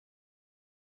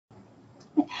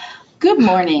Good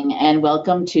morning and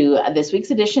welcome to this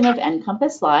week's edition of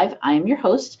NCompass Live. I am your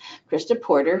host, Krista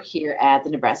Porter, here at the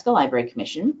Nebraska Library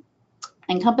Commission.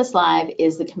 NCompass Live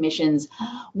is the Commission's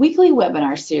weekly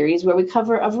webinar series where we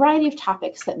cover a variety of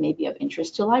topics that may be of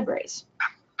interest to libraries.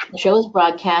 The show is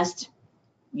broadcast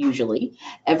usually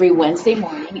every Wednesday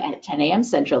morning at 10 a.m.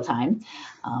 Central Time.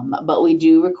 But we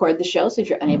do record the show, so if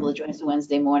you're unable to join us on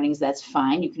Wednesday mornings, that's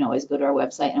fine. You can always go to our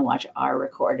website and watch our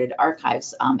recorded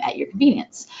archives at your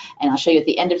convenience. And I'll show you at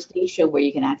the end of today's show where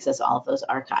you can access all of those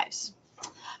archives.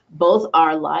 Both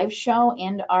our live show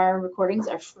and our recordings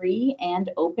are free and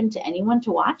open to anyone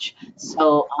to watch.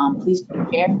 So please do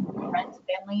share with friends,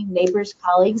 family, neighbors,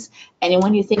 colleagues,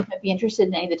 anyone you think might be interested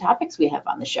in any of the topics we have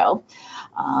on the show.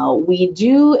 We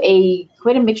do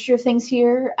quite a mixture of things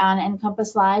here on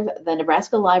NCompass Live. The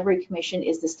Nebraska Library Commission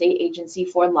is the state agency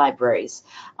for libraries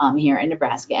here in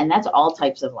Nebraska, and that's all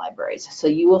types of libraries. So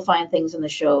you will find things in the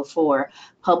show for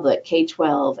public,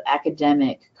 K-12,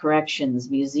 academic, corrections,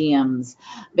 museums,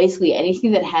 basically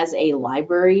anything that has a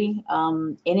library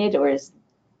in it or is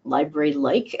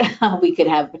library-like, we could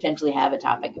potentially have a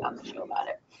topic on the show about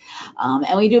it.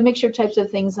 And we do a mixture of types of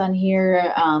things on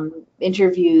here,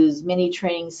 interviews, mini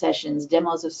training sessions,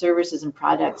 demos of services and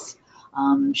products,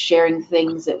 sharing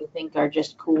things that we think are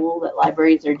just cool that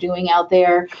libraries are doing out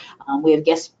there. We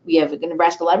have a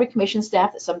Nebraska Library Commission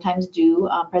staff that sometimes do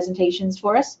presentations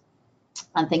for us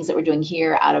on things that we're doing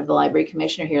here out of the Library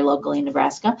Commission or here locally in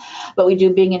Nebraska. But we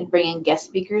do bring in guest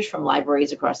speakers from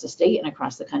libraries across the state and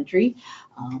across the country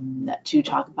to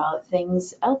talk about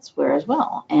things elsewhere as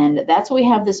well. And that's what we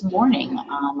have this morning.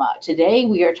 Today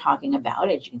we are talking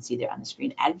about, as you can see there on the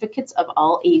screen, advocates of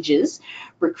all ages,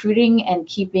 recruiting and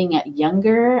keeping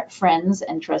younger friends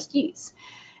and trustees.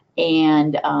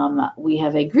 And we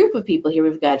have a group of people here.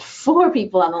 We've got 4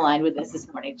 people on the line with us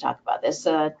this morning to talk about this.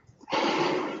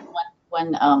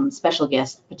 One special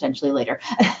guest potentially later.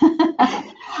 And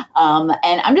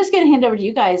I'm just going to hand over to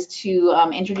you guys to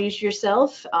introduce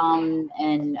yourself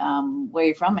and where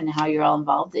you're from and how you're all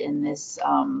involved in this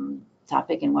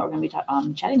topic and what we're going to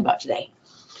be chatting about today.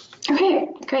 Okay,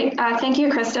 great. Thank you,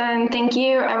 Krista, and thank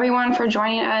you everyone for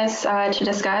joining us to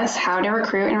discuss how to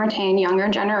recruit and retain younger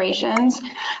generations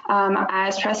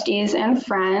as trustees and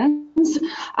friends.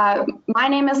 My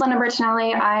name is Linda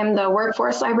Bertinelli. I'm the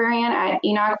workforce librarian at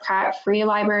Enoch Pratt Free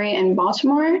Library in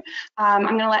Baltimore. I'm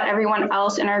going to let everyone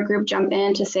else in our group jump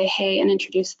in to say hey and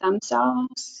introduce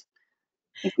themselves.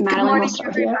 Madeline, will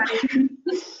start here.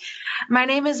 My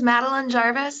name is Madeline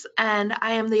Jarvis, and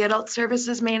I am the Adult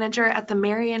Services Manager at the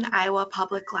Marion, Iowa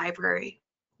Public Library.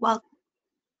 Welcome.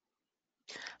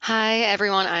 Hi,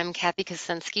 everyone. I'm Kathy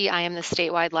Kosinski. I am the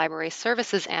Statewide Library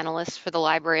Services Analyst for the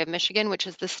Library of Michigan, which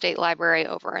is the state library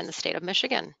over in the state of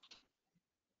Michigan.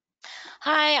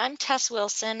 Hi, I'm Tess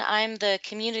Wilson. I'm the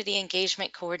Community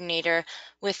Engagement Coordinator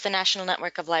with the National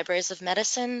Network of Libraries of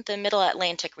Medicine, the Middle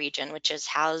Atlantic region, which is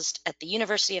housed at the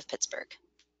University of Pittsburgh.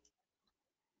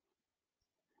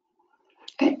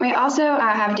 We also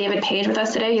have David Paige with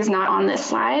us today. He's not on this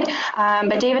slide,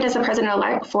 but David is the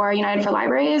president for United for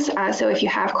Libraries. So if you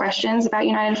have questions about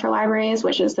United for Libraries,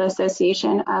 which is the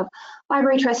Association of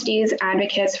Library Trustees,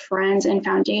 Advocates, Friends, and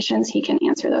Foundations, he can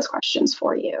answer those questions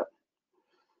for you.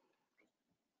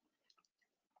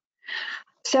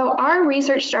 So our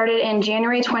research started in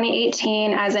January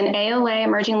 2018 as an ALA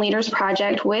Emerging Leaders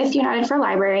project with United for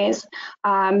Libraries.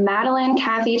 Madeline,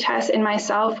 Kathy, Tess, and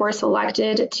myself were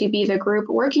selected to be the group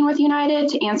working with United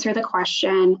to answer the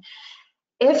question,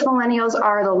 if millennials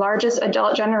are the largest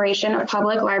adult generation of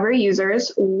public library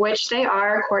users, which they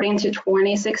are according to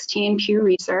 2016 Pew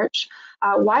Research,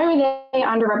 why are they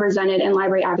underrepresented in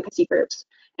library advocacy groups?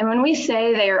 And when we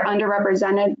say they are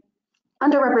underrepresented,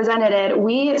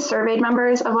 we surveyed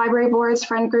members of library boards,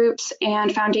 friend groups,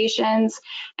 and foundations,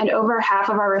 and over half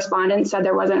of our respondents said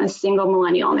there wasn't a single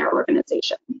millennial in their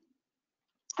organization.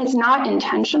 It's not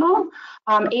intentional.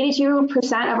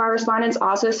 82% of our respondents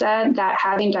also said that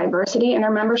having diversity in their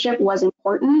membership was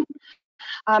important.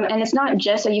 And it's not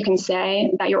just so you can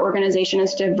say that your organization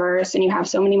is diverse and you have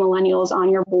so many millennials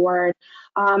on your board.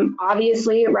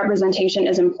 Obviously, representation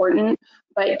is important,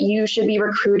 but you should be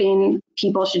recruiting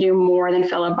people to do more than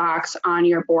fill a box on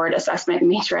your board assessment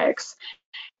matrix.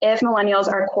 If millennials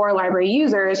are core library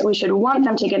users, we should want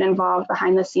them to get involved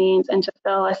behind the scenes and to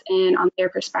fill us in on their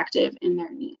perspective and their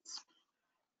needs.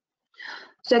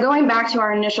 So going back to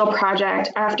our initial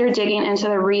project, after digging into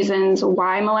the reasons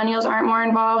why millennials aren't more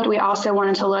involved, we also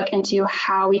wanted to look into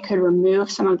how we could remove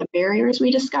some of the barriers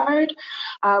we discovered.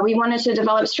 We wanted to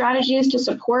develop strategies to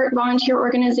support volunteer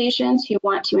organizations who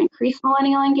want to increase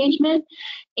millennial engagement,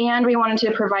 and we wanted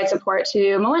to provide support to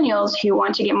millennials who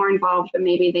want to get more involved, but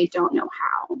maybe they don't know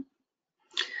how.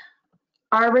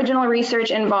 Our original research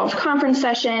involved conference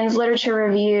sessions, literature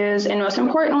reviews, and most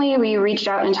importantly, we reached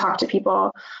out and talked to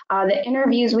people. The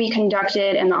interviews we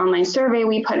conducted and the online survey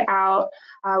we put out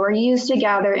were used to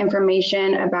gather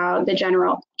information about the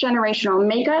generational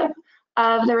makeup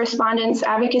of the respondents'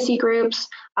 advocacy groups,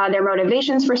 their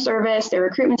motivations for service, their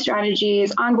recruitment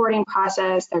strategies, onboarding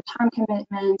process, their time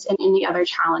commitments, and any other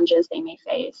challenges they may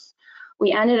face.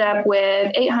 We ended up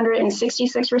with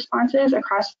 866 responses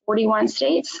across 41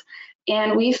 states,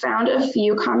 and we found a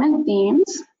few common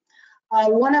themes.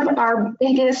 One of our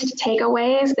biggest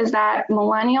takeaways is that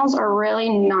millennials are really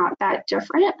not that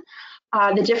different.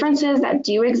 The differences that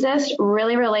do exist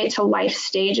really relate to life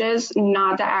stages,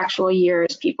 not the actual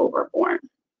years people were born.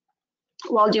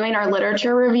 While doing our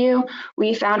literature review,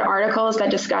 we found articles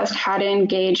that discussed how to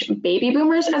engage baby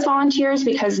boomers as volunteers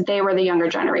because they were the younger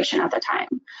generation at the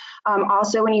time.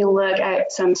 Also, when you look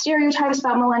at some stereotypes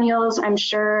about millennials, I'm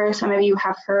sure some of you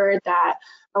have heard that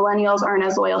millennials aren't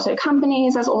as loyal to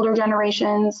companies as older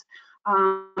generations.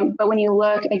 But when you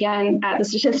look again at the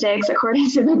statistics,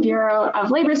 according to the Bureau of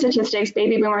Labor Statistics,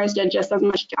 baby boomers did just as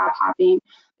much job hopping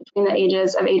between the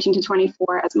ages of 18 to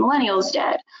 24 as millennials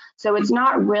did. So it's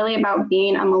not really about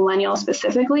being a millennial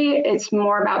specifically, it's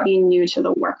more about being new to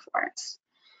the workforce.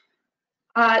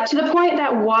 To the point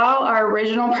that while our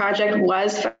original project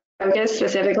was focused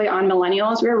specifically on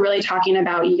millennials, we were really talking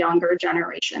about younger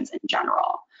generations in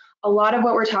general. A lot of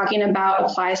what we're talking about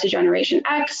applies to Generation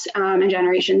X and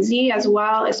Generation Z as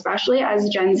well, especially as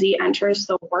Gen Z enters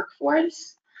the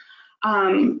workforce.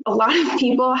 A lot of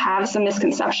people have some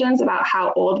misconceptions about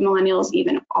how old millennials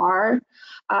even are.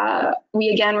 We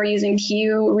again were using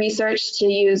Pew Research to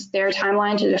use their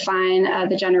timeline to define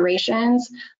the generations.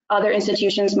 Other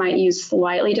institutions might use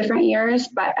slightly different years,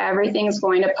 but everything's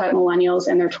going to put millennials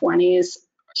in their 20s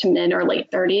to mid or late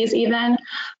 30s even.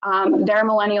 There are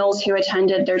millennials who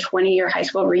attended their 20-year high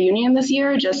school reunion this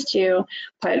year, just to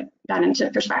put that into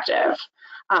perspective.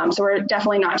 So we're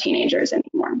definitely not teenagers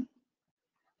anymore.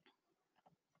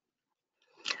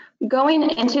 Going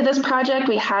into this project,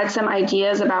 we had some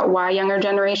ideas about why younger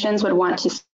generations would want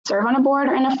to serve on a board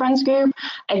or in a friends group.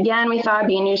 Again, we thought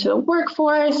being new to the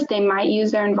workforce, they might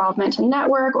use their involvement to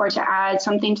network or to add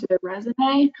something to their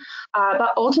resume.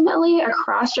 But ultimately,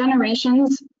 across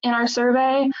generations in our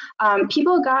survey,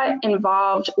 people got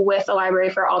involved with the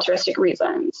library for altruistic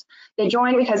reasons. They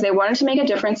joined because they wanted to make a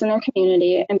difference in their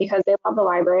community and because they love the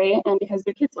library and because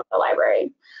their kids love the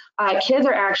library. Kids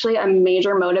are actually a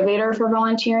major motivator for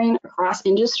volunteering across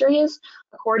industries.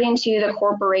 According to the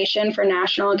Corporation for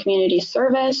National and Community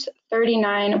Service,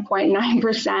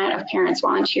 39.9% of parents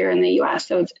volunteer in the US,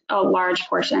 so it's a large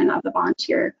portion of the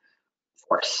volunteer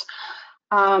force.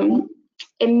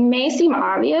 It may seem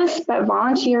obvious, but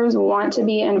volunteers want to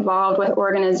be involved with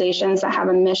organizations that have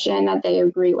a mission that they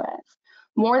agree with.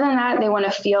 More than that, they want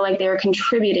to feel like they're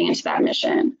contributing to that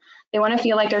mission. They want to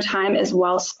feel like their time is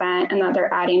well spent and that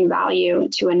they're adding value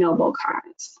to a noble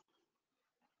cause.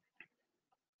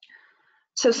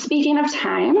 So speaking of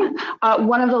time,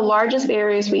 one of the largest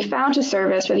barriers we found to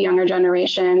service for the younger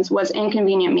generations was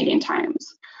inconvenient meeting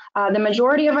times. The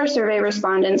majority of our survey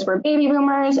respondents were baby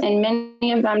boomers, and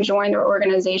many of them joined their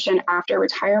organization after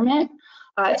retirement.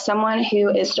 Someone who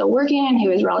is still working and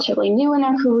who is relatively new in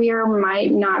their career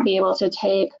might not be able to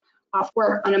take off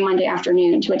work on a Monday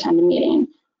afternoon to attend a meeting.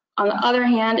 On the other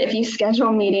hand, if you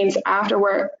schedule meetings after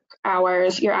work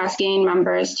hours, you're asking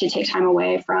members to take time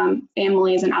away from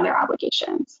families and other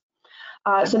obligations.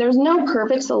 So there's no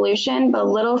perfect solution, but a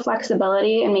little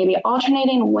flexibility and maybe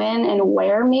alternating when and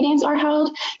where meetings are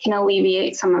held can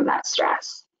alleviate some of that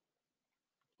stress.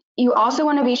 You also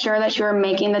want to be sure that you're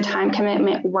making the time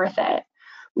commitment worth it.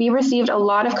 We received a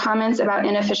lot of comments about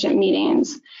inefficient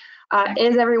meetings.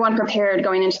 Is everyone prepared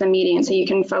going into the meeting so you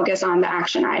can focus on the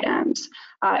action items?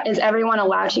 Is everyone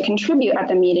allowed to contribute at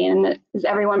the meeting? Is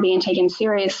everyone being taken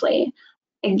seriously?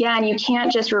 Again, you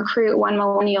can't just recruit one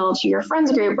millennial to your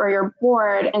friends group or your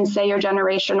board and say your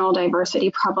generational diversity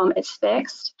problem is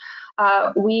fixed.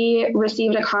 We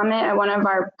received a comment at one of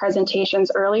our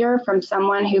presentations earlier from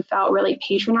someone who felt really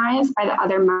patronized by the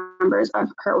other members of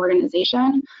her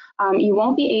organization. You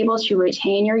won't be able to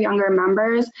retain your younger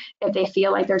members if they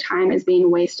feel like their time is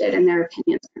being wasted and their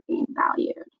opinions are being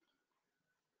valued.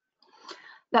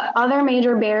 The other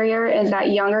major barrier is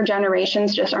that younger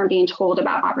generations just aren't being told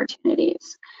about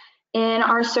opportunities. In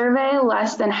our survey,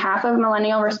 less than half of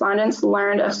millennial respondents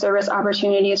learned of service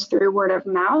opportunities through word of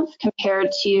mouth, compared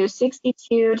to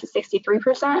 62 to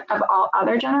 63% of all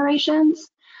other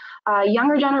generations.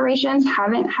 Younger generations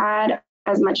haven't had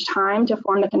as much time to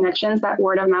form the connections that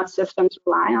word of mouth systems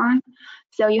rely on.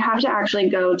 So you have to actually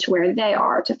go to where they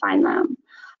are to find them.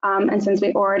 And since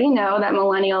we already know that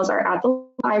millennials are at the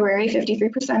library,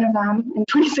 53% of them in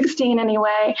 2016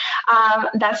 anyway,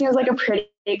 that seems like a pretty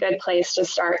good place to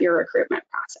start your recruitment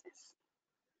process.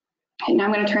 Okay, now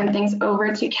I'm going to turn things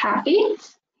over to Kathy.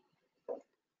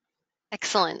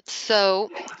 Excellent. So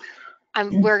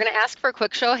we're going to ask for a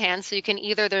quick show of hands. So you can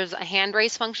either, there's a hand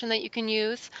raise function that you can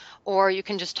use, or you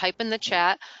can just type in the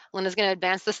chat. Linda's going to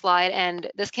advance the slide. And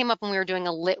this came up when we were doing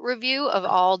a lit review of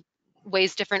all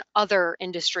ways different other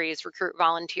industries recruit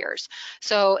volunteers.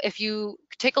 So if you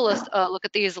take a look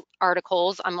at these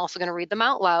articles, I'm also going to read them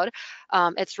out loud.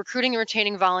 It's recruiting and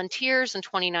retaining volunteers in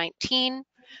 2019.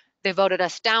 They voted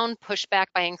us down, pushback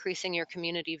by increasing your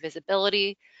community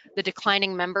visibility, the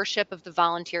declining membership of the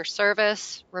volunteer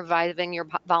service, reviving your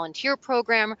volunteer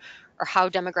program, or how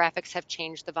demographics have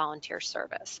changed the volunteer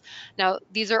service. Now,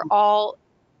 these are all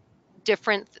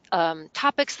different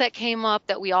topics that came up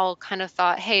that we all kind of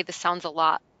thought, hey, this sounds a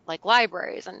lot like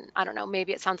libraries. And I don't know,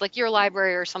 maybe it sounds like your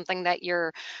library or something that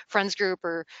your friends group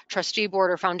or trustee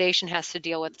board or foundation has to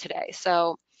deal with today.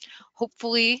 So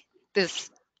hopefully this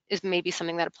is maybe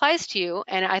something that applies to you.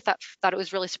 And I thought it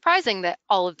was really surprising that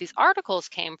all of these articles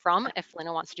came from, if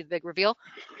Lena wants to do the big reveal,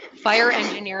 Fire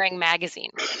Engineering Magazine.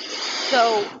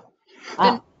 So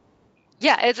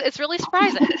yeah, it's really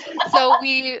surprising. So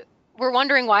we were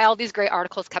wondering why all these great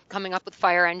articles kept coming up with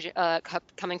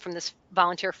kept coming from this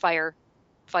volunteer fire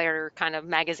kind of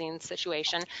magazine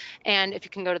situation. And if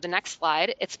you can go to the next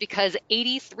slide, it's because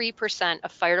 83%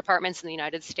 of fire departments in the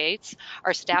United States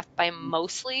are staffed by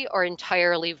mostly or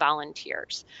entirely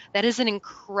volunteers. That is an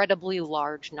incredibly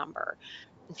large number.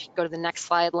 If you go to the next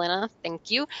slide, Lena, thank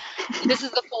you. This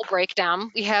is the full breakdown.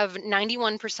 We have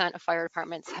 91% of fire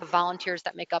departments have volunteers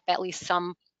that make up at least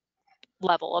some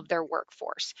level of their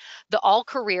workforce. The all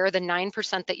career, the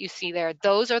 9% that you see there,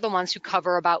 those are the ones who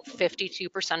cover about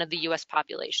 52% of the US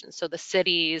population. So the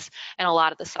cities and a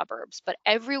lot of the suburbs. But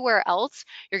everywhere else,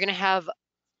 you're going to have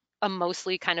a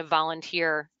mostly kind of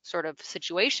volunteer sort of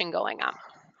situation going on.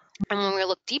 And when we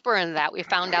looked deeper into that, we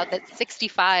found out that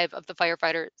 65% of the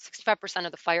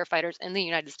firefighters in the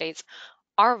United States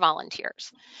are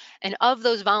volunteers. And of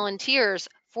those volunteers,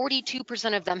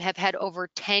 42% of them have had over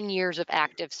 10 years of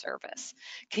active service.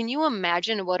 Can you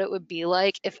imagine what it would be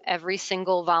like if every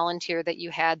single volunteer that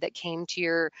you had that came to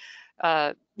your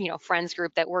friends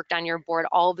group that worked on your board,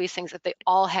 all of these things, that they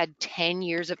all had 10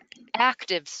 years of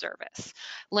active service?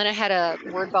 Lena had a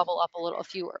word bubble up a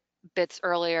few bits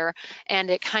earlier, and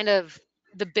it kind of,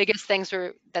 the biggest things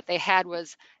that they had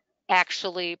was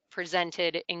actually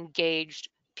presented, engaged,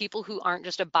 people who aren't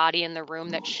just a body in the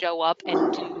room that show up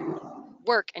and do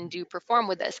work and do perform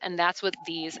with this. And that's what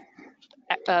these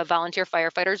volunteer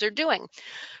firefighters are doing.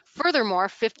 Furthermore,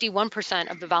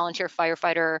 51% of the volunteer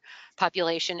firefighter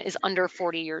population is under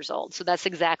 40 years old. So that's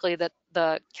exactly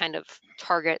the kind of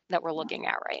target that we're looking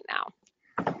at right now.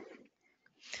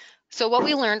 So what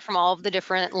we learned from all of the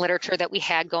different literature that we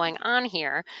had going on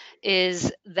here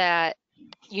is that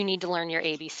you need to learn your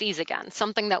ABCs again,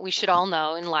 something that we should all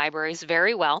know in libraries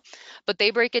very well, but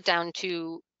they break it down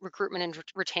to recruitment and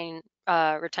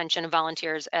retention of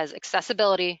volunteers as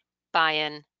accessibility,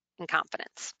 buy-in, and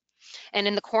confidence. And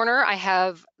in the corner, I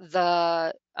have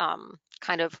the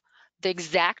kind of the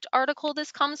exact article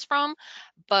this comes from,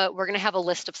 but we're going to have a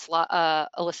list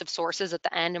of sources at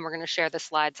the end, and we're going to share the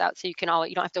slides out so you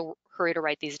don't have to hurry to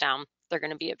write these down. They're going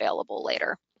to be available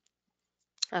later.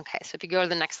 Okay, so if you go to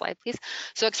the next slide, please.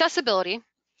 So accessibility,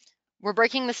 we're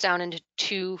breaking this down into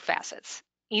two facets: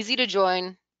 easy to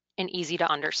join and easy to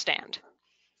understand.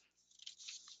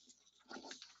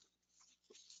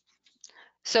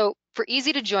 So for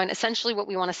easy to join, essentially what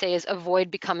we want to say is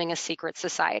avoid becoming a secret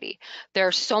society. There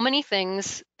are so many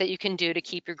things that you can do to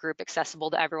keep your group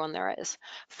accessible to everyone there is.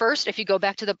 First, if you go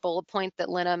back to the bullet point that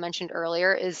Lena mentioned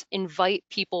earlier, is invite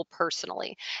people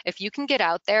personally. If you can get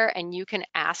out there and you can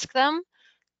ask them,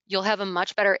 you'll have a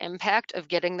much better impact of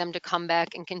getting them to come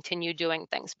back and continue doing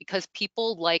things, because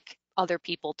people like other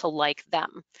people to like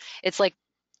them. It's like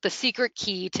the secret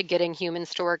key to getting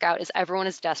humans to work out is everyone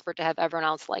is desperate to have everyone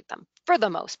else like them, for the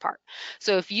most part.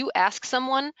 So if you ask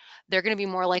someone, they're going to be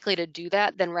more likely to do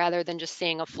that than rather than just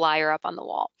seeing a flyer up on the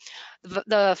wall.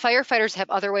 The firefighters have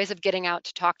other ways of getting out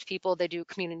to talk to people. They do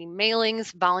community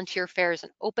mailings, volunteer fairs,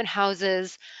 and open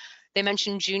houses. They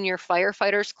mentioned junior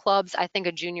firefighters clubs. I think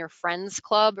a junior friends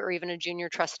club or even a junior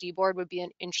trustee board would be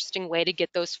an interesting way to get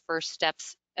those first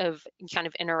steps of kind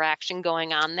of interaction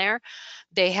going on there.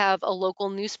 They have a local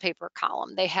newspaper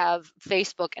column. They have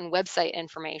Facebook and website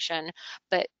information.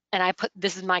 And I put,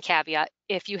 this is my caveat,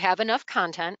 if you have enough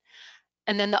content.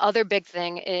 And then the other big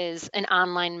thing is an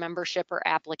online membership or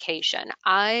application.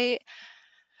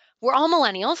 We're all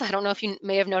millennials. I don't know if you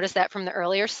may have noticed that from the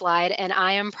earlier slide, and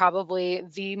I am probably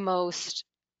the most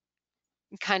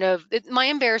my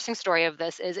embarrassing story of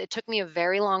this is it took me a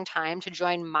very long time to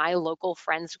join my local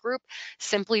friends group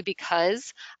simply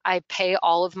because I pay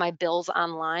all of my bills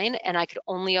online and I could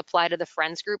only apply to the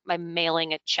friends group by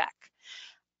mailing a check.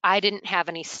 I didn't have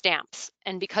any stamps,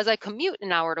 and because I commute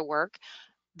an hour to work,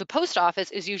 the post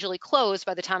office is usually closed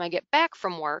by the time I get back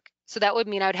from work. So that would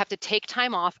mean I would have to take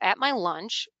time off at my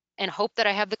lunch and hope that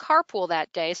I have the carpool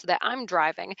that day so that I'm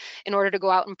driving in order to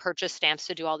go out and purchase stamps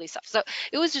to do all these stuff. So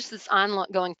it was just this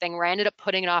ongoing thing where I ended up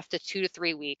putting it off to 2 to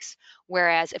 3 weeks.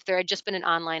 Whereas if there had just been an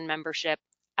online membership,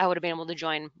 I would have been able to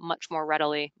join much more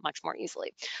readily, much more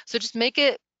easily. So just make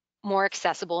it more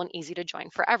accessible and easy to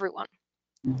join for everyone.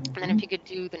 And then if you could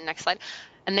do the next slide.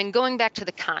 And then going back to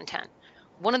the content,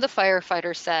 one of the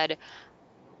firefighters said,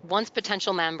 once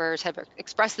potential members have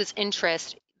expressed this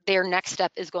interest, their next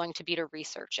step is going to be to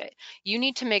research it. You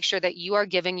need to make sure that you are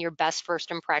giving your best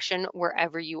first impression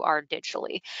wherever you are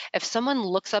digitally. If someone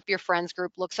looks up your friends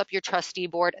group, looks up your trustee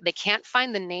board, they can't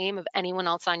find the name of anyone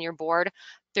else on your board,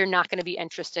 they're not going to be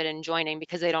interested in joining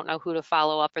because they don't know who to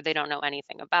follow up or they don't know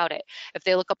anything about it. If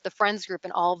they look up the friends group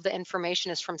and all of the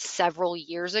information is from several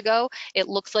years ago, it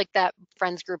looks like that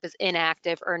friends group is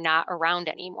inactive or not around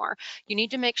anymore. You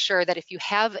need to make sure that if you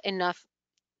have enough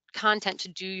content to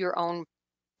do your own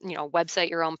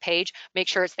website, your own page, make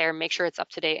sure it's there, make sure it's up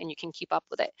to date and you can keep up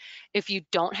with it. If you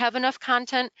don't have enough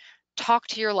content, talk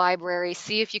to your library,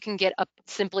 see if you can get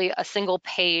simply a single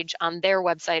page on their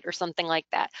website or something like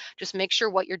that. Just make sure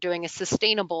what you're doing is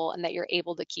sustainable and that you're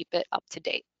able to keep it up to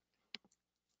date.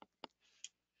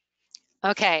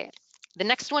 Okay, the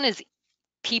next one is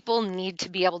people need to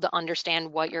be able to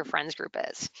understand what your friends group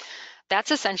is.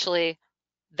 That's essentially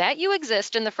that you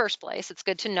exist in the first place. It's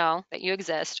good to know that you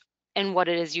exist and what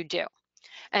it is you do.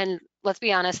 And let's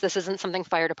be honest, this isn't something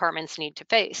fire departments need to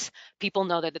face. People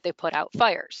know that they put out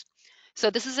fires. So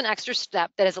this is an extra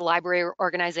step that as a library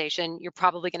organization, you're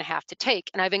probably going to have to take.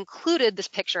 And I've included this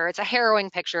picture. It's a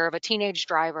harrowing picture of a teenage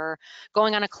driver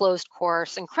going on a closed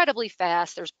course, incredibly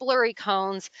fast. There's blurry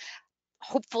cones,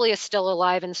 hopefully a still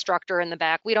alive instructor in the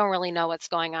back. We don't really know what's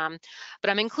going on, but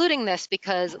I'm including this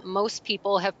because most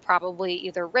people have probably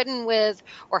either ridden with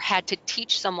or had to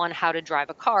teach someone how to drive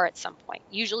a car at some point,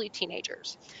 usually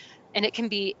teenagers. And it can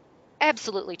be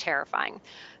absolutely terrifying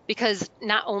because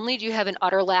not only do you have an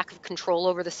utter lack of control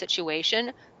over the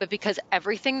situation, but because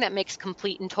everything that makes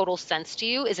complete and total sense to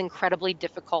you is incredibly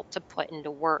difficult to put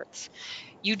into words.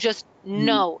 You just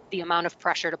know the amount of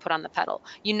pressure to put on the pedal.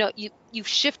 You know, you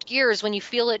shift gears when you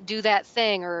feel it do that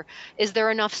thing, or is there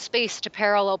enough space to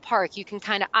parallel park? You can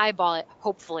kind of eyeball it,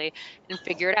 hopefully, and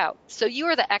figure it out. So you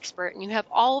are the expert and you have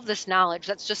all of this knowledge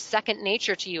that's just second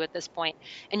nature to you at this point,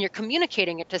 and you're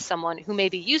communicating it to someone who may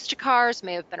be used to cars,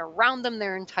 may have been around them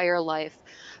their entire life,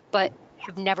 but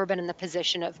have never been in the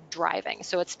position of driving.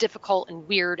 So it's difficult and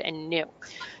weird and new.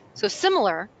 So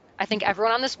similar, I think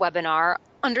everyone on this webinar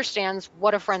understands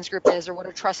what a friends group is or what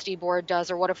a trustee board does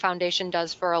or what a foundation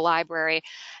does for a library.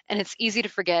 And it's easy to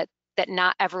forget that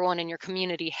not everyone in your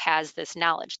community has this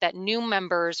knowledge, that new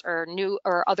members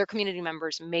or other community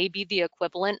members may be the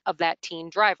equivalent of that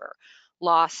teen driver,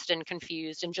 lost and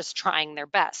confused and just trying their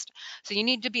best. So you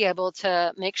need to be able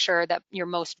to make sure that your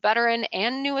most veteran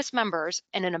and newest members,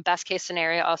 and in a best case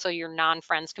scenario, also your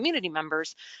non-friends community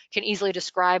members, can easily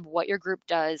describe what your group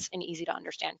does in easy to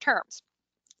understand terms.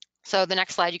 So the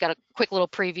next slide, you got a quick little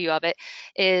preview of it,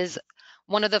 is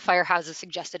one of the firehouses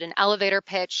suggested an elevator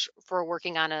pitch for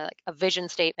working on a vision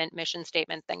statement, mission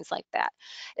statement, things like that.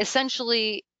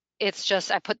 Essentially, it's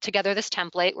just I put together this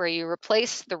template where you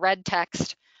replace the red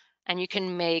text and you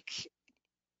can make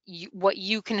what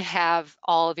you can have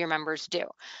all of your members do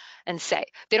and say.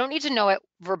 They don't need to know it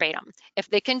verbatim. If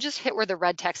they can just hit where the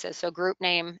red text is, so group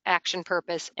name, action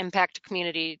purpose, impact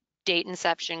community, date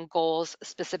inception, goals,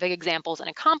 specific examples, and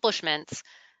accomplishments,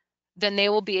 then they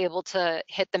will be able to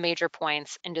hit the major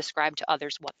points and describe to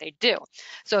others what they do.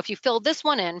 So if you fill this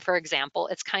one in, for example,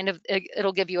 it's kind of,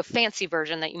 it'll give you a fancy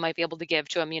version that you might be able to give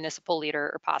to a municipal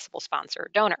leader or possible sponsor or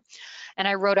donor. And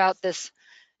I wrote out this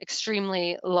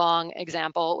extremely long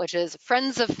example, which is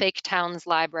Friends of Fake Towns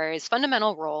Library's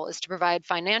fundamental role is to provide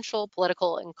financial,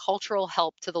 political, and cultural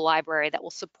help to the library that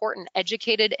will support an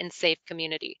educated and safe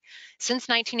community. Since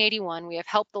 1981, we have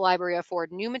helped the library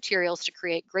afford new materials to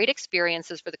create great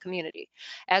experiences for the community.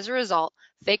 As a result,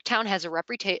 Fake Town has a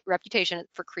reputation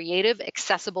for creative,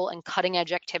 accessible, and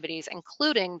cutting-edge activities,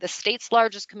 including the state's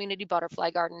largest community butterfly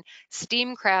garden,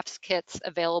 STEAM crafts kits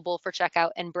available for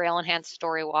checkout, and Braille-enhanced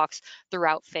story walks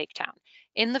throughout Fake Town.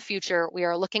 In the future, we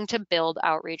are looking to build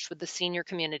outreach with the senior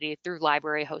community through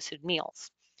library-hosted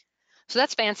meals. So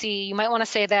that's fancy. You might want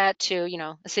to say that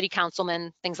to, a city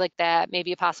councilman, things like that,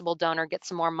 maybe a possible donor, get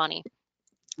some more money.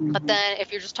 But then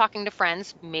if you're just talking to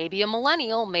friends, maybe a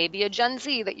millennial, maybe a Gen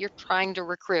Z that you're trying to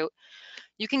recruit,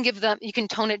 you can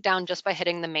tone it down just by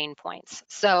hitting the main points.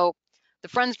 So the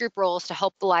Friends Group role is to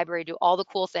help the library do all the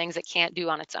cool things it can't do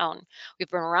on its own. We've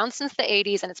been around since the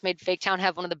 80s, and it's made Fake Town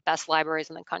have one of the best libraries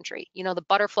in the country. The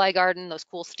butterfly garden, those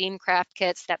cool STEAM craft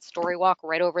kits, that story walk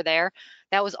right over there,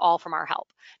 that was all from our help.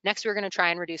 Next, we're going to try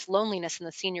and reduce loneliness in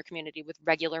the senior community with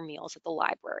regular meals at the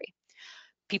library.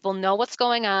 People know what's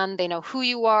going on, they know who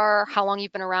you are, how long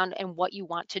you've been around, and what you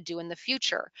want to do in the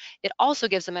future. It also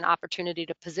gives them an opportunity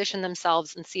to position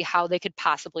themselves and see how they could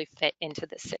possibly fit into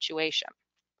this situation,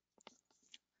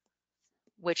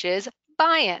 which is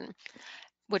buy-in,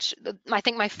 which I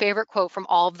think my favorite quote from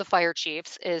all of the fire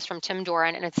chiefs is from Tim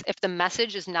Doran, and it's, if the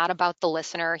message is not about the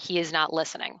listener, he is not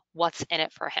listening. What's in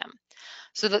it for him?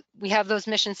 So that we have those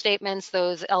mission statements,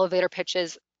 those elevator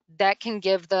pitches that can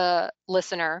give the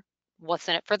listener what's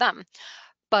in it for them.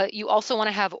 But you also want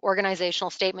to have organizational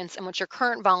statements in which your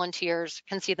current volunteers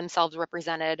can see themselves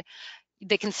represented.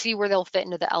 They can see where they'll fit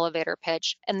into the elevator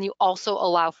pitch. And you also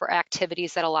allow for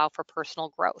activities that allow for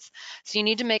personal growth. So you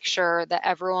need to make sure that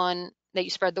that you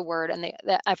spread the word and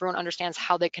that everyone understands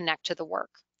how they connect to the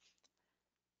work.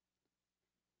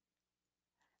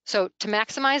 So to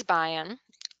maximize buy-in,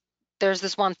 there's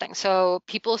this one thing. So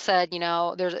people said,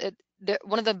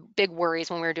 one of the big worries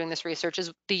when we were doing this research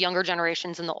is the younger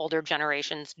generations and the older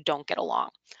generations don't get along.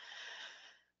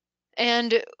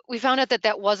 And we found out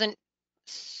that wasn't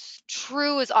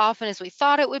true as often as we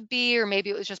thought it would be, or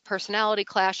maybe it was just personality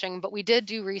clashing, but we did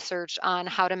do research on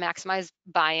how to maximize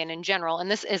buy-in in general. And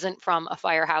this isn't from a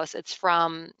firehouse, it's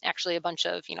from actually a bunch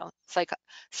of,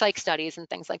 psych studies and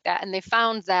things like that. And they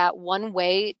found that one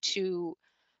way to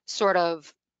sort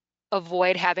of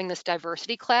avoid having this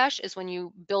diversity clash is when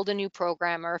you build a new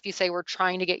program, or if you say we're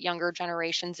trying to get younger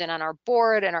generations in on our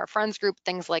board and our friends group,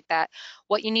 things like that,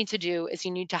 what you need to do is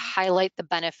you need to highlight the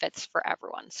benefits for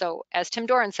everyone. So as Tim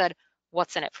Doran said,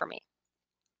 what's in it for me?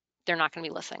 They're not going to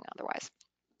be listening otherwise.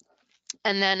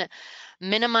 And then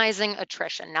minimizing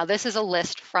attrition. Now this is a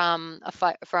list from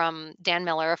Dan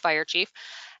Miller, a fire chief.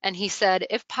 And he said,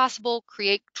 if possible,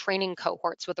 create training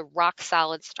cohorts with a rock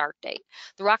solid start date.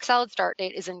 The rock solid start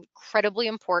date is incredibly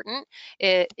important.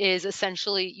 It is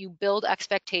essentially you build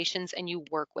expectations and you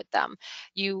work with them.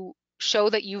 You show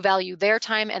that you value their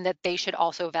time and that they should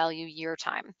also value your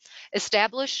time.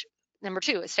 Number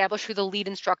 2, establish who the lead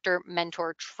instructor,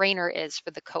 mentor, trainer is for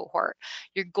the cohort.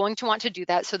 You're going to want to do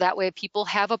that so that way people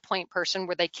have a point person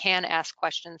where they can ask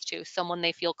questions to, someone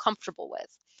they feel comfortable with.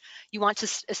 You want to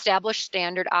establish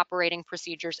standard operating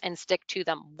procedures and stick to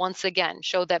them. Once again,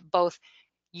 show that both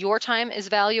your time is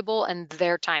valuable and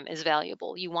their time is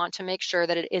valuable. You want to make sure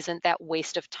that it isn't that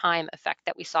waste of time effect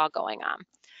that we saw going on.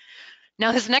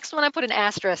 Now, this next one I put an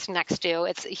asterisk next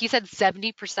to. He said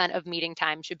 70% of meeting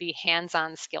time should be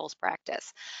hands-on skills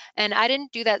practice. And I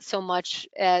didn't do that so much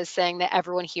as saying that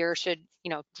everyone here should,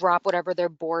 drop whatever their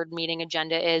board meeting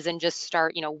agenda is and just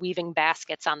start, weaving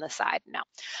baskets on the side. No,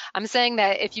 I'm saying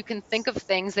that if you can think of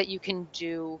things that you can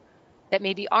do that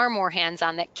maybe are more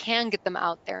hands-on, that can get them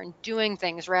out there and doing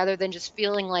things rather than just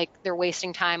feeling like they're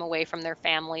wasting time away from their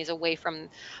families, away from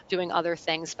doing other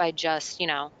things by just,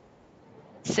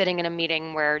 sitting in a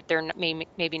meeting where they're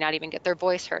maybe not even get their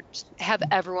voice heard. Just have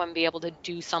everyone be able to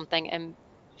do something and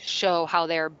show how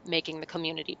they're making the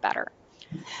community better.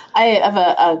 I have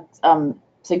a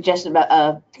suggestion about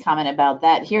a comment about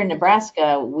that. Here in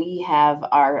Nebraska, we have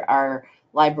our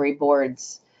library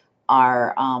boards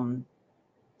are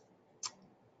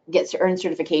get to earn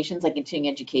certifications, like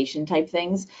continuing education type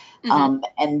things.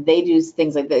 And they do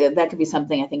things like that. That could be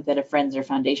something I think that a Friends or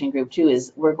Foundation group too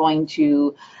is we're going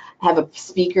to have a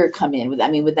speaker come in.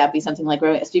 Would that be something like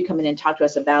a speaker come in and talk to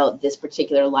us about this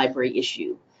particular library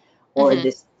issue or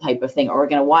this type of thing, or we're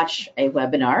going to watch a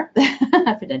webinar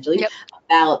potentially Yep.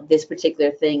 about this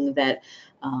particular thing that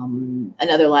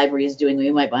another library is doing,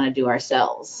 we might want to do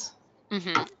ourselves.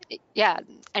 Mm-hmm. Yeah,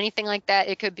 anything like that.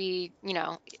 It could be,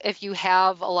 if you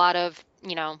have a lot of,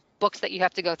 books that you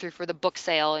have to go through for the book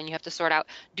sale and you have to sort out,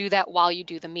 do that while you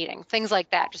do the meeting. Things like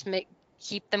that. Just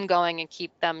keep them going and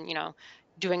keep them,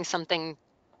 doing something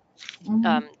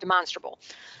demonstrable.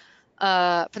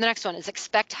 For the next one is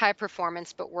expect high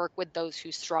performance, but work with those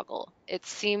who struggle. It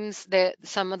seems that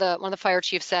one of the fire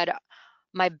chiefs said,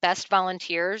 my best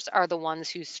volunteers are the ones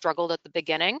who struggled at the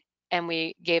beginning, and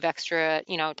we gave extra,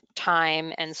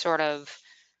 time and sort of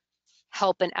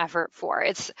help and effort for.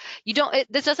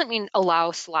 This doesn't mean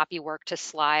allow sloppy work to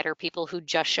slide or people who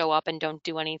just show up and don't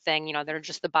do anything, they're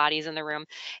just the bodies in the room.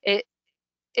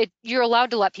 You're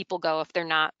allowed to let people go if they're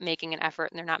not making an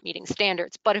effort and they're not meeting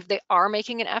standards. But if they are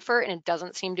making an effort and it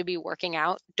doesn't seem to be working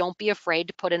out, don't be afraid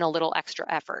to put in a little extra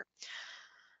effort.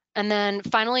 And then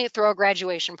finally, throw a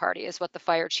graduation party is what the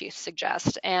fire chief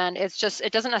suggests. And it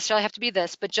doesn't necessarily have to be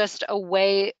this, but just a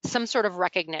way, some sort of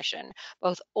recognition,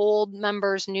 both old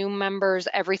members, new members,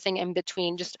 everything in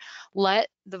between. Just let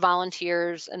the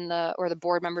volunteers and or the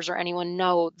board members or anyone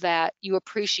know that you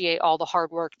appreciate all the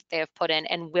hard work that they have put in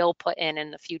and will put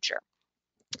in the future.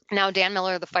 Now, Dan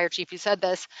Miller, the fire chief, he said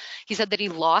that he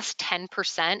lost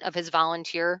 10% of his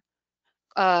volunteer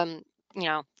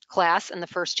class in the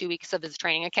first 2 weeks of his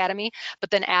training academy. But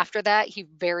then after that, he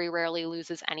very rarely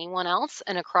loses anyone else.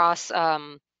 And across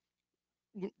the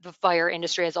fire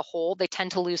industry as a whole, they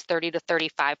tend to lose 30 to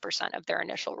 35% of their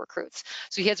initial recruits.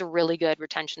 So he has a really good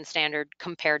retention standard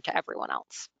compared to everyone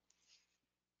else.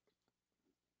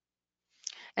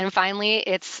 And finally,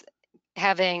 it's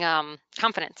having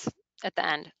confidence at the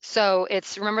end. So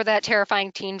remember that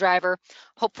terrifying teen driver.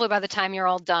 Hopefully by the time you're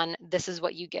all done, this is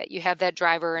what you get. You have that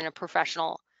driver in a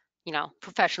professional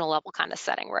level kind of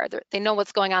setting where they know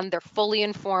what's going on. They're fully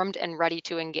informed and ready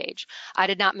to engage. I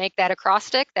did not make that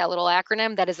acrostic, that little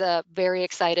acronym. That is a very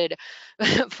excited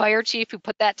fire chief who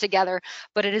put that together,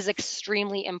 but it is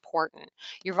extremely important.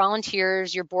 Your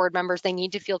volunteers, your board members, they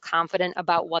need to feel confident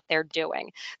about what they're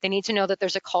doing. They need to know that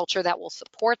there's a culture that will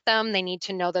support them. They need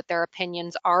to know that their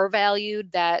opinions are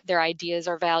valued, that their ideas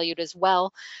are valued as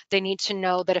well. They need to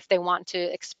know that if they want to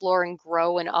explore and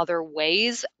grow in other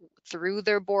ways, through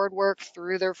their board work,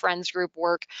 through their friends group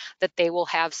work, that they will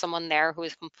have someone there who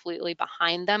is completely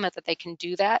behind them and that they can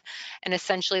do that. And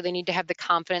essentially, they need to have the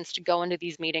confidence to go into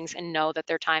these meetings and know that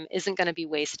their time isn't going to be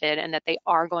wasted and that they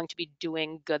are going to be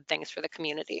doing good things for the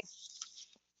community.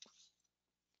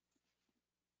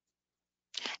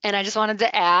 And I just wanted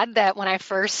to add that when I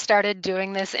first started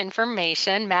doing this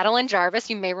information, Madeline Jarvis,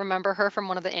 you may remember her from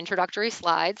one of the introductory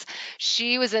slides,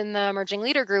 she was in the Emerging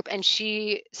Leader group and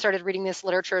she started reading this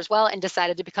literature as well and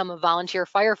decided to become a volunteer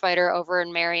firefighter over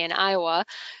in Marion, Iowa.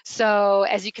 So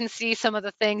as you can see, some of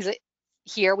the things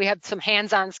here, we have some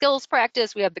hands-on skills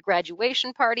practice, we have the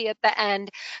graduation party at the end,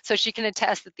 so she can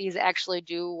attest that these actually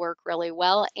do work really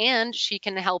well, and she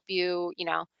can help you,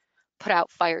 put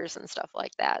out fires and stuff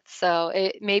like that. So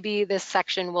maybe this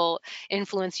section will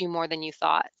influence you more than you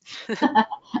thought.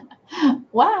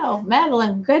 Wow,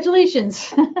 Madeline,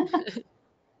 congratulations.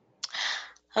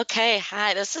 Okay,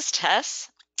 hi, this is Tess.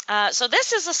 So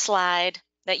this is a slide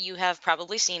that you have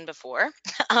probably seen before.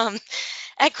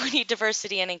 Equity,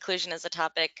 diversity, and inclusion is a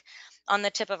topic on the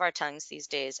tip of our tongues these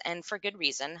days, and for good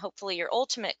reason. Hopefully your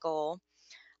ultimate goal,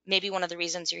 maybe one of the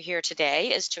reasons you're here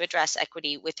today, is to address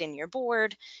equity within your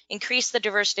board, increase the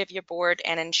diversity of your board,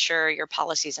 and ensure your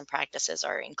policies and practices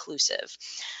are inclusive.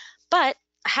 But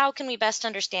how can we best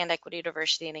understand equity,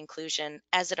 diversity, and inclusion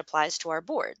as it applies to our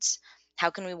boards?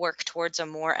 How can we work towards a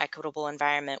more equitable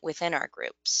environment within our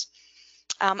groups?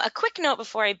 A quick note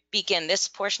before I begin this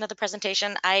portion of the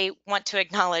presentation, I want to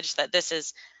acknowledge that this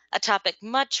is a topic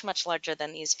much, much larger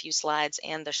than these few slides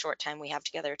and the short time we have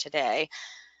together today.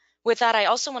 With that, I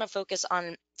also want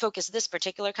to focus this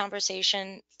particular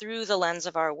conversation through the lens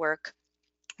of our work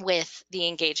with the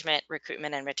engagement,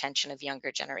 recruitment, and retention of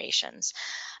younger generations.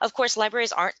 Of course,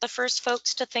 libraries aren't the first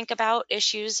folks to think about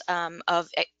issues of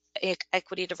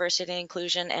equity, diversity, and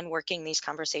inclusion and working these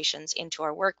conversations into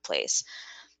our workplace.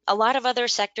 A lot of other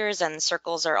sectors and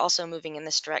circles are also moving in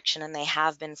this direction, and they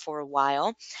have been for a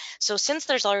while. So since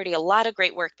there's already a lot of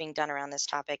great work being done around this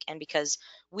topic, and because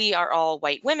we are all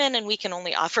white women and we can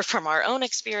only offer from our own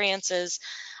experiences,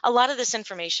 a lot of this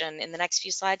information in the next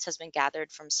few slides has been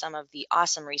gathered from some of the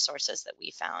awesome resources that we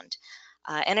found.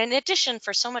 And in addition,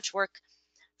 for so much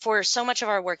of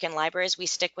our work in libraries, we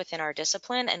stick within our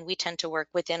discipline and we tend to work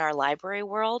within our library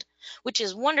world, which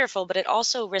is wonderful, but it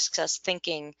also risks us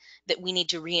thinking that we need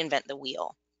to reinvent the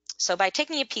wheel. So by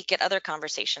taking a peek at other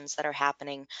conversations that are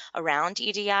happening around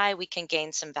EDI, we can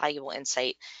gain some valuable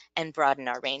insight and broaden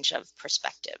our range of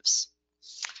perspectives.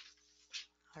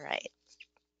 All right.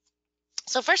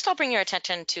 So first, I'll bring your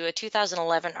attention to a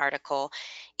 2011 article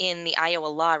in the Iowa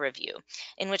Law Review,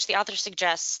 in which the author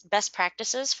suggests best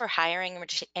practices for hiring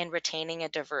and retaining a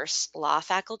diverse law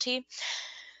faculty.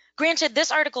 Granted,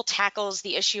 this article tackles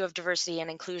the issue of diversity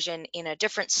and inclusion in a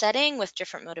different setting with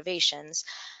different motivations.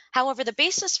 However, the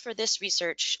basis for this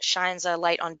research shines a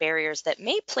light on barriers that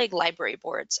may plague library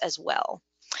boards as well.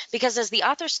 Because as the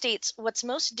author states, what's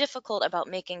most difficult about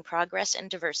making progress in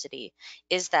diversity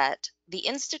is that the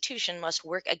institution must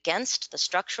work against the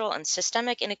structural and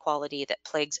systemic inequality that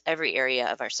plagues every area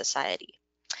of our society.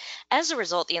 As a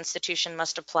result, the institution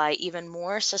must apply even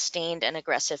more sustained and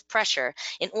aggressive pressure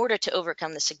in order to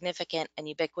overcome the significant and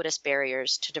ubiquitous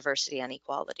barriers to diversity and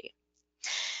equality.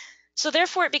 So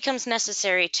therefore, it becomes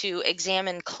necessary to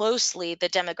examine closely the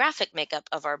demographic makeup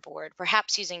of our board,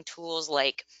 perhaps using tools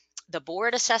like the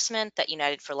board assessment that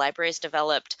United for Libraries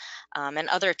developed and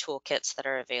other toolkits that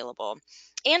are available,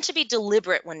 and to be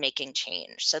deliberate when making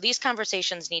change. So these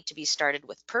conversations need to be started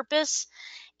with purpose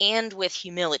and with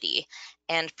humility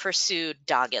and pursued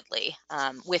doggedly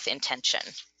with intention.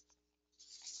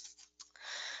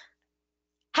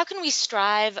 How can we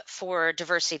strive for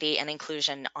diversity and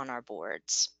inclusion on our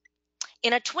boards?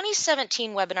 In a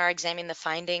 2017 webinar examining the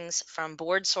findings from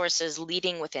Board Source's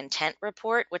Leading with Intent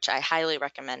report, which I highly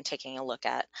recommend taking a look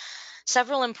at,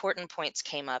 several important points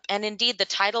came up. And indeed, the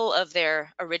title of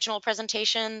their original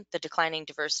presentation, The Declining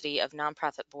Diversity of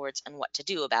Nonprofit Boards and What to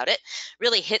Do About It,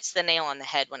 really hits the nail on the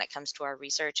head when it comes to our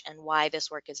research and why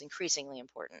this work is increasingly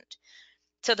important.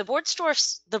 So the Board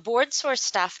Source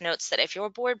staff notes that if your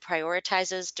board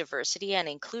prioritizes diversity and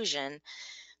inclusion,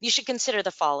 you should consider the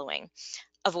following: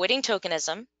 avoiding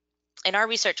tokenism. In our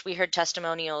research, we heard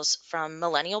testimonials from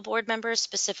millennial board members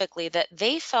specifically that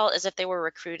they felt as if they were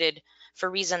recruited for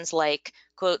reasons like,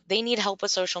 quote, they need help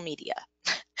with social media.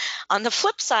 On the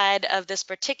flip side of this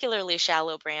particularly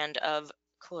shallow brand of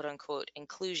quote unquote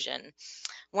inclusion,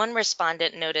 one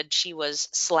respondent noted she was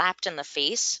slapped in the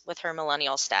face with her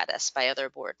millennial status by other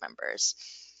board members.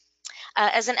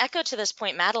 As an echo to this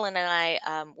point, Madeline and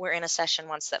I were in a session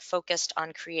once that focused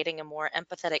on creating a more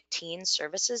empathetic teen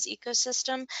services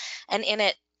ecosystem. And in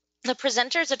it, the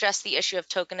presenters addressed the issue of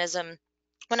tokenism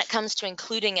when it comes to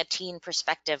including a teen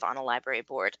perspective on a library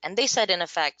board. And they said, in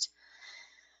effect,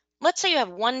 let's say you have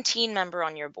one teen member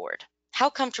on your board. How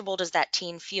comfortable does that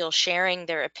teen feel sharing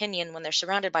their opinion when they're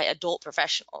surrounded by adult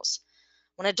professionals?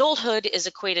 When adulthood is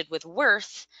equated with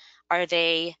worth,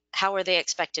 how are they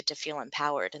expected to feel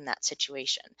empowered in that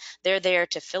situation? They're there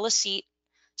to fill a seat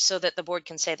so that the board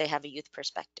can say they have a youth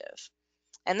perspective.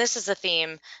 And this is a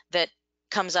theme that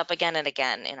comes up again and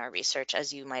again in our research,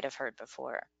 as you might have heard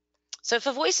before. So if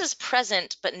a voice is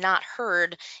present but not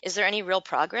heard, is there any real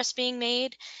progress being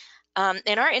made?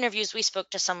 In our interviews, we spoke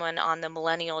to someone on the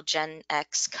Millennial Gen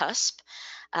X cusp,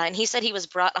 and he said he was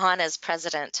brought on as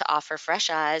president to offer fresh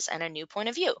eyes and a new point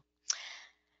of view.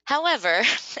 However,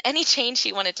 any change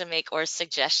he wanted to make or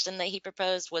suggestion that he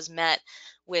proposed was met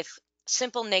with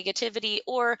simple negativity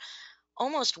or,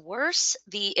 almost worse,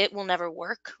 the "it will never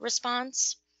work"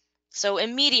 response. So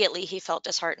immediately he felt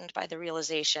disheartened by the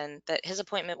realization that his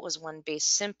appointment was one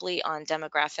based simply on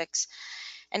demographics,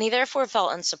 and he therefore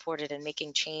felt unsupported in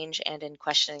making change and in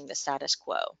questioning the status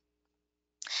quo.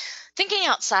 Thinking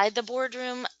outside the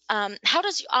boardroom,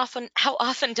 how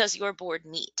often does your board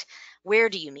meet? Where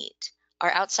do you meet?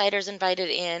 Are outsiders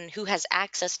invited in? Who has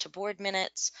access to board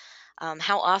minutes?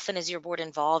 How often is your board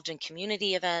involved in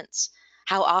community events?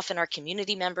 How often are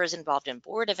community members involved in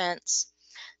board events?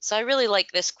 So I really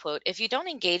like this quote: if you don't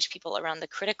engage people around the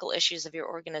critical issues of your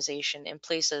organization in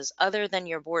places other than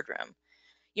your boardroom,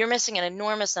 you're missing an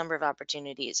enormous number of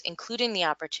opportunities, including the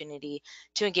opportunity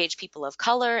to engage people of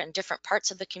color and different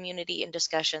parts of the community in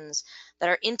discussions that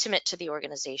are intimate to the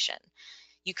organization.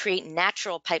 You create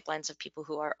natural pipelines of people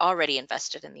who are already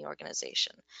invested in the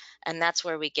organization. And that's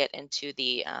where we get into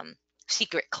the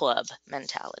secret club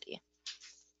mentality.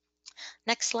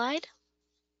 Next slide.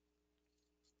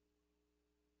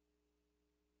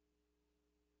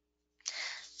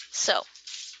 So,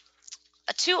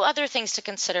 two other things to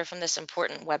consider from this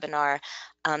important webinar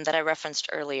that I referenced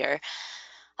earlier.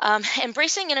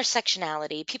 Embracing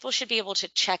intersectionality, people should be able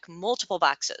to check multiple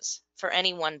boxes for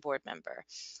any one board member.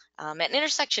 And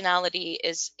intersectionality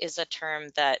is a term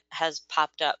that has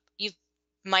popped up. You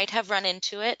might have run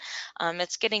into it.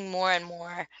 It's getting more and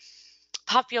more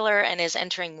popular and is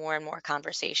entering more and more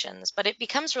conversations, but it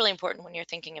becomes really important when you're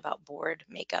thinking about board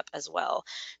makeup as well.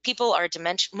 People are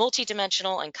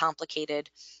multidimensional and complicated,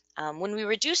 When we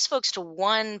reduce folks to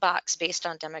one box based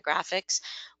on demographics,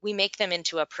 we make them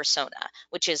into a persona,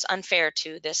 which is unfair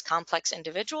to this complex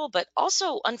individual, but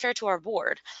also unfair to our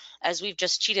board, as we've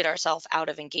just cheated ourselves out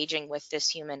of engaging with this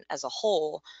human as a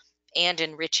whole and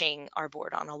enriching our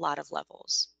board on a lot of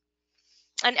levels.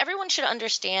 And everyone should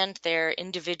understand their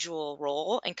individual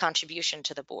role and contribution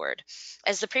to the board.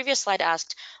 As the previous slide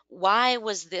asked, why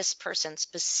was this person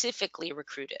specifically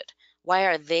recruited? Why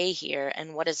are they here?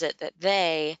 And what is it that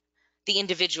they, the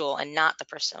individual and not the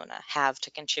persona, have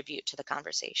to contribute to the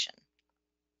conversation?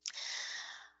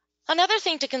 Another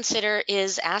thing to consider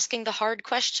is asking the hard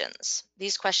questions.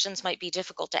 These questions might be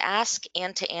difficult to ask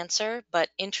and to answer, but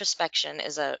introspection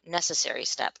is a necessary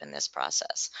step in this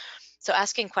process. So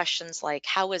asking questions like,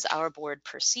 how is our board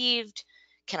perceived?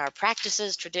 Can our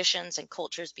practices, traditions, and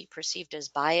cultures be perceived as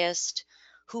biased?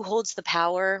 Who holds the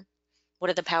power? What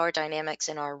are the power dynamics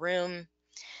in our room?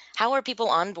 How are people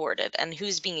onboarded and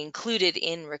who's being included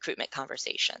in recruitment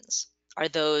conversations? Are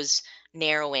those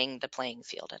narrowing the playing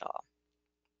field at all?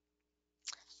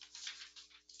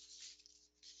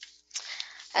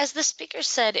 As the speaker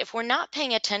said, if we're not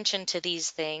paying attention to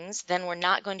these things, then we're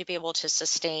not going to be able to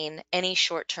sustain any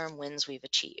short-term wins we've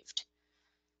achieved.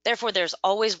 Therefore, there's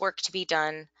always work to be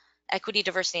done. Equity,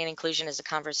 diversity, and inclusion is a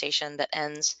conversation that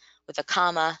ends with a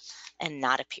comma and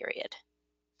not a period.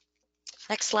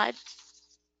 Next slide.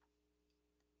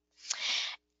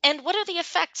 And what are the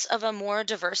effects of a more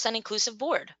diverse and inclusive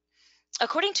board?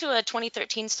 According to a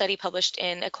 2013 study published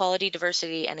in Equality,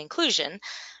 Diversity, and Inclusion,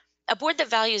 a board that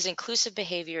values inclusive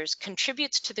behaviors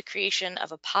contributes to the creation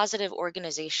of a positive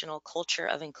organizational culture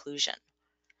of inclusion.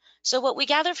 So what we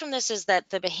gather from this is that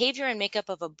the behavior and makeup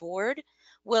of a board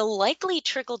will likely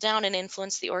trickle down and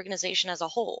influence the organization as a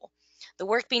whole. The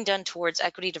work being done towards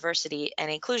equity, diversity,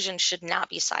 and inclusion should not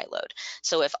be siloed.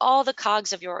 So if all the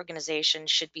cogs of your organization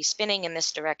should be spinning in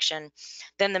this direction,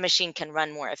 then the machine can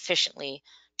run more efficiently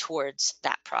towards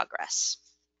that progress.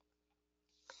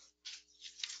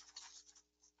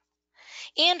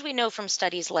 And we know from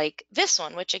studies like this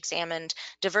one, which examined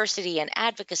diversity and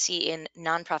advocacy in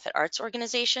nonprofit arts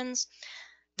organizations,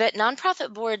 that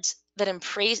nonprofit boards that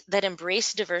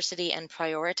embrace diversity and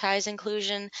prioritize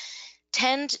inclusion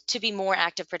tend to be more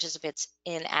active participants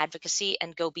in advocacy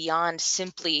and go beyond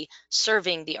simply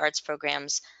serving the arts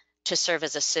programs to serve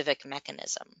as a civic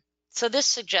mechanism. So this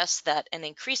suggests that an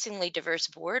increasingly diverse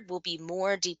board will be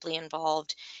more deeply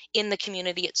involved in the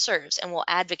community it serves and will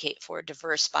advocate for a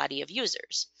diverse body of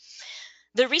users.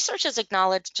 The researchers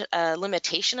acknowledged a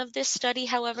limitation of this study,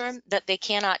 however, that they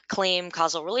cannot claim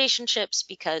causal relationships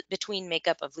between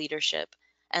makeup of leadership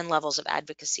and levels of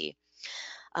advocacy.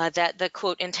 That the,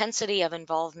 quote, intensity of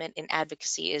involvement in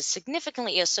advocacy is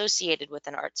significantly associated with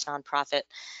an arts nonprofit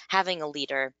having a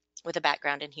leader with a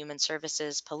background in human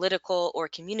services, political, or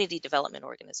community development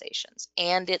organizations.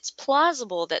 And it's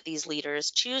plausible that these leaders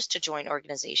choose to join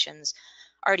organizations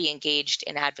already engaged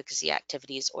in advocacy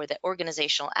activities, or that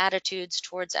organizational attitudes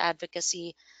towards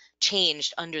advocacy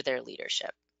changed under their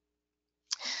leadership.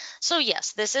 So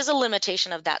yes, this is a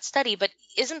limitation of that study, but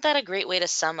isn't that a great way to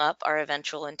sum up our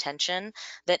eventual intention,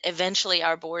 that eventually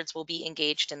our boards will be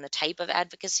engaged in the type of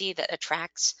advocacy that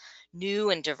attracts new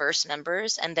and diverse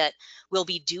members, and that we'll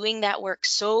be doing that work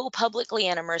so publicly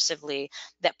and immersively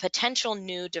that potential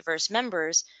new diverse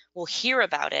members will hear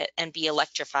about it and be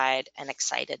electrified and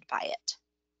excited by it?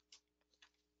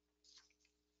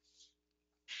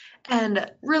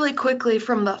 And really quickly,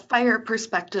 from the fire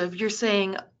perspective, you're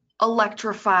saying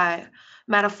electrify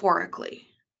metaphorically.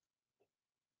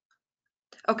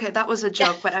 Okay, that was a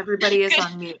joke, but everybody is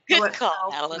on mute. Good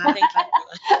call, Madeline. Thank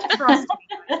you. Trust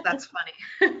me, that's funny.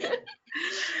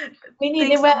 We need,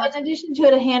 Thanks so much. in addition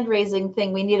to a hand raising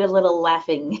thing, we need a little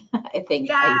laughing, I think.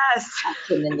 Yes.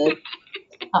 In this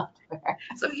software.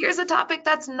 So here's a topic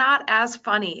that's not as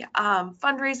funny.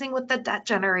 Fundraising with the debt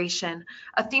generation,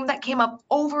 a theme that came up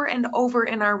over and over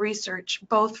in our research,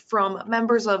 both from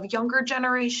members of younger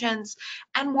generations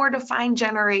and more defined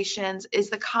generations, is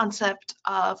the concept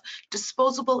of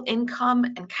disposable income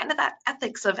and kind of that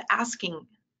ethics of asking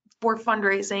for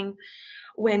fundraising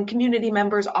when community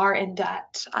members are in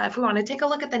debt. If we want to take a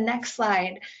look at the next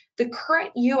slide, the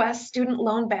current US student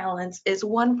loan balance is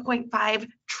 $1.5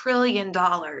 trillion.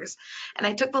 And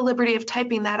I took the liberty of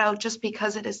typing that out just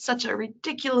because it is such a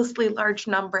ridiculously large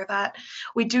number that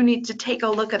we do need to take a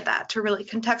look at that to really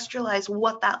contextualize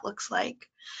what that looks like.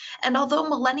 And although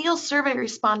millennial survey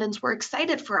respondents were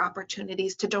excited for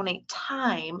opportunities to donate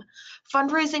time,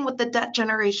 fundraising with the debt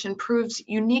generation proves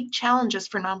unique challenges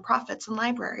for nonprofits and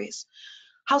libraries.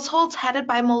 Households headed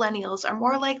by millennials are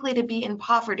more likely to be in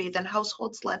poverty than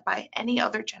households led by any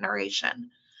other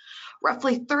generation.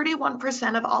 Roughly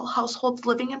 31% of all households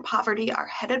living in poverty are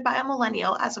headed by a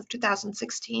millennial as of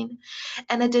 2016.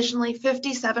 And additionally,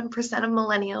 57% of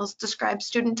millennials describe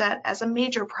student debt as a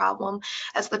major problem,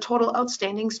 as the total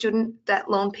outstanding student debt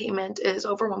loan payment is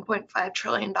over $1.5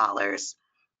 trillion.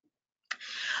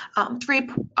 3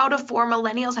 out of 4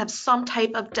 millennials have some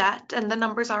type of debt, and the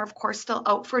numbers are, of course, still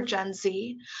out for Gen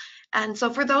Z. And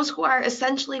so for those who are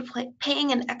essentially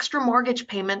paying an extra mortgage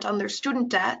payment on their student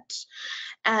debt,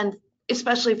 and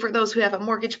especially for those who have a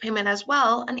mortgage payment as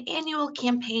well, an annual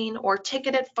campaign or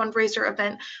ticketed fundraiser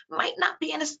event might not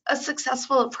be a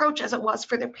successful approach as it was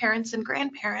for their parents and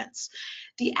grandparents.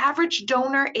 The average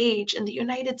donor age in the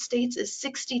United States is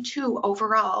 62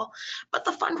 overall, but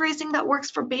the fundraising that works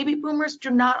for baby boomers do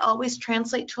not always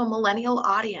translate to a millennial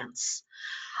audience.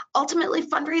 Ultimately,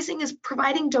 fundraising is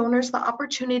providing donors the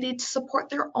opportunity to support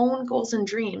their own goals and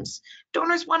dreams.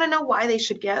 Donors want to know why they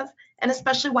should give, and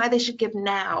especially why they should give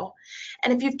now.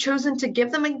 And if you've chosen to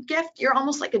give them a gift, you're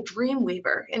almost like a dream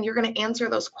weaver, and you're going to answer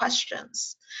those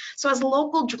questions. So as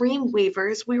local dream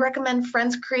weavers, we recommend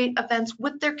friends create events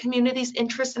with their community's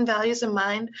interests and values in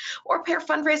mind, or pair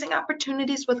fundraising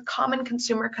opportunities with common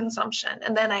consumer consumption.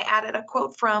 And then I added a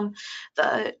quote from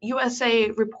the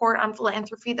USA report on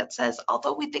philanthropy that says,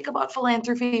 although we think about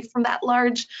philanthropy from that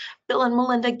large Bill and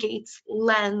Melinda Gates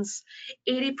lens,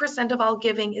 80% of all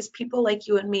giving is people like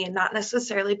you and me, and not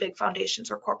necessarily big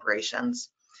foundations or corporations.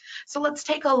 So let's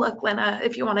take a look, Lena,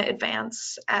 if you want to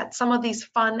advance, at some of these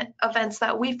fun events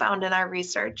that we found in our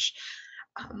research.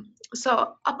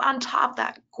 So up on top,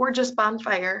 that gorgeous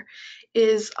bonfire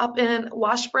is up in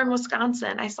Washburn,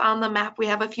 Wisconsin. I saw on the map we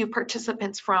have a few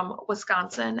participants from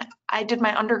Wisconsin. I did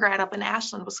my undergrad up in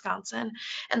Ashland, Wisconsin,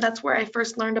 and that's where I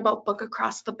first learned about Book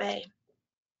Across the Bay.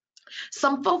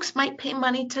 Some folks might pay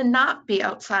money to not be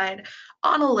outside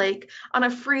on a lake on a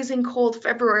freezing cold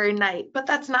February night, but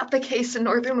that's not the case in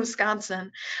northern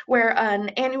Wisconsin, where an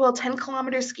annual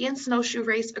 10-kilometer ski and snowshoe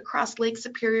race across Lake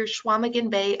Superior's Chequamegon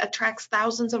Bay attracts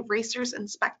thousands of racers and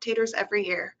spectators every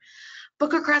year.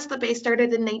 Book Across the Bay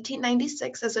started in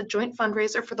 1996 as a joint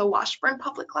fundraiser for the Washburn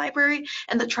Public Library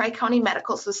and the Tri-County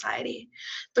Medical Society.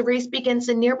 The race begins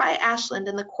in nearby Ashland,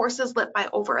 and the course is lit by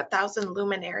over 1,000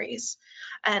 luminaries.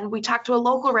 And we talked to a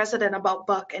local resident about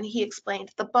Book, and he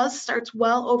explained the buzz starts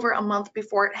well over a month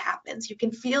before it happens. You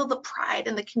can feel the pride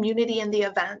in the community and the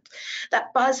event.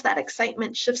 That buzz, that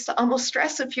excitement shifts to almost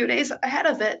stress a few days ahead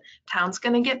of it. Town's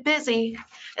gonna get busy.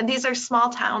 And these are small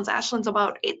towns. Ashland's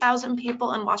about 8,000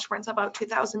 people and Washburn's about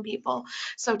 2,000 people.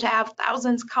 So to have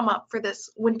thousands come up for this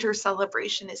winter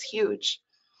celebration is huge.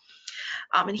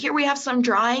 And here we have some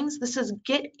drawings. This is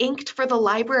Get Inked for the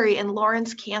Library in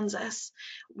Lawrence, Kansas.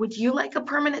 Would you like a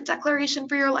permanent declaration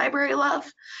for your library love?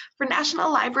 For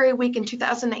National Library Week in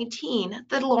 2019,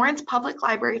 the Lawrence Public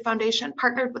Library Foundation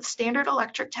partnered with Standard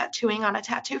Electric Tattooing on a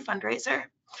tattoo fundraiser.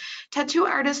 Tattoo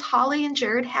artists Holly and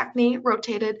Jared Hackney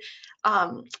rotated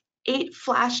 8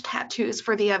 flash tattoos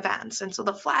for the events. And so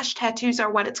the flash tattoos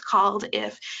are what it's called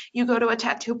if you go to a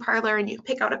tattoo parlor and you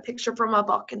pick out a picture from a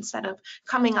book instead of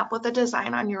coming up with a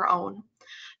design on your own.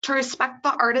 To respect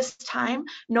the artist's time,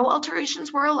 no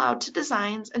alterations were allowed to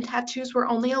designs, and tattoos were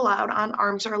only allowed on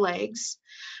arms or legs.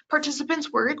 Participants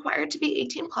were required to be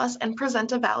 18 plus and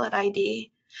present a valid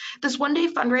ID. This one-day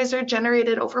fundraiser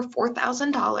generated over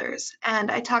 $4,000, and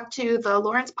I talked to the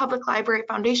Lawrence Public Library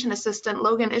Foundation assistant,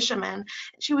 Logan Ishaman.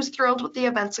 She was thrilled with the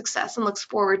event's success and looks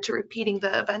forward to repeating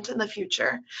the event in the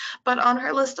future. But on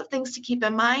her list of things to keep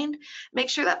in mind, make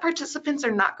sure that participants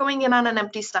are not going in on an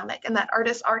empty stomach and that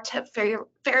artists are tipped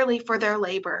fairly for their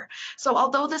labor. So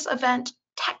although this event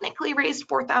technically raised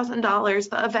 $4,000,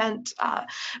 the event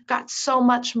got so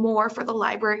much more for the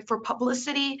library, for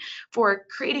publicity, for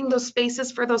creating those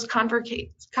spaces for those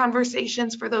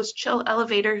conversations, for those chill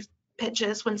elevator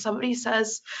pitches when somebody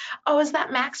says, oh, is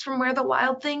that Max from Where the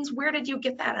Wild Things? Where did you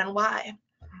get that and why?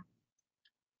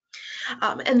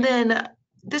 And then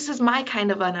this is my kind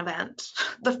of an event.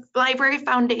 The Library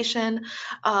Foundation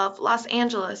of Los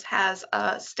Angeles has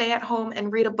a stay at home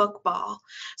and read a book ball.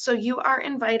 So you are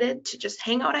invited to just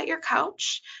hang out at your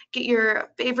couch, get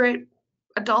your favorite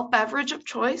adult beverage of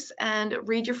choice, and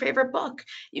read your favorite book.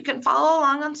 You can follow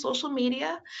along on social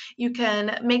media. You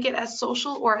can make it as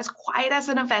social or as quiet as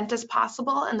an event as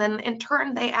possible. And then in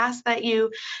turn, they ask that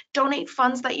you donate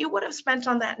funds that you would have spent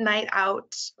on that night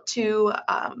out to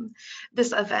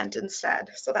this event instead.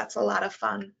 So that's a lot of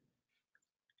fun.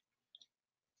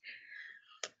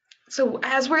 So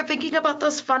as we're thinking about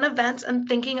those fun events and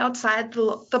thinking outside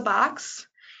the box,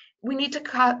 we need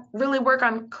to really work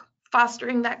on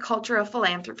fostering that culture of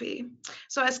philanthropy.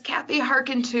 So as Kathy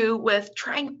hearkened to with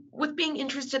being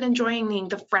interested in joining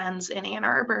the Friends in Ann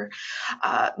Arbor,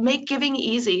 make giving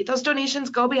easy. Those donations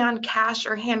go beyond cash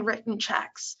or handwritten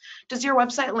checks. Does your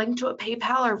website link to a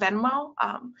PayPal or Venmo?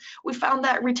 We found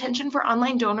that retention for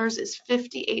online donors is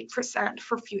 58%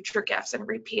 for future gifts and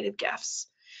repeated gifts.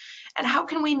 And how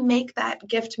can we make that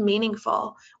gift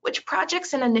meaningful? Which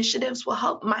projects and initiatives will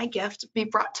help my gift be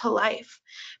brought to life?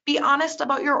 Be honest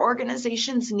about your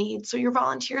organization's needs so your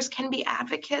volunteers can be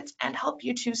advocates and help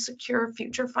you to secure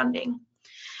future funding.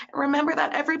 Remember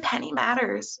that every penny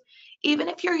matters. Even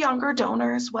if your younger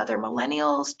donors, whether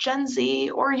millennials, Gen Z,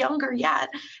 or younger yet,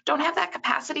 don't have that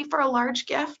capacity for a large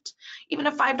gift, even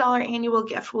a $5 annual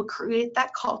gift will create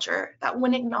that culture that,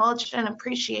 when acknowledged and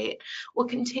appreciated, will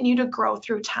continue to grow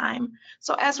through time.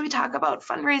 So as we talk about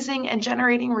fundraising and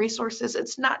generating resources,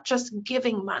 it's not just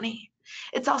giving money.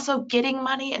 It's also getting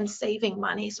money and saving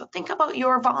money. So think about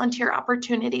your volunteer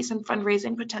opportunities and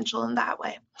fundraising potential in that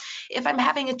way. If I'm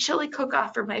having a chili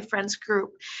cook-off for my friends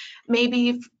group,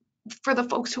 maybe for the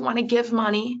folks who want to give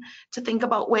money, to think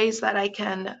about ways that I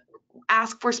can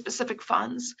ask for specific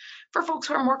funds. For folks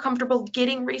who are more comfortable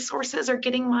getting resources or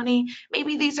getting money,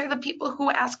 maybe these are the people who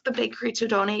ask the bakery to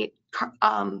donate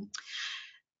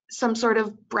some sort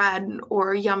of bread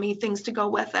or yummy things to go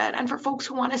with it. And for folks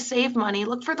who want to save money,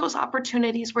 look for those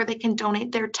opportunities where they can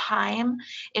donate their time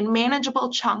in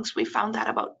manageable chunks. We found that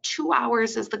about 2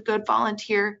 hours is the good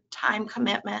volunteer time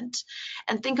commitment.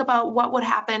 And think about what would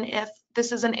happen if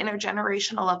this is an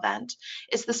intergenerational event.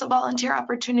 Is this a volunteer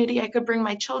opportunity I could bring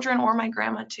my children or my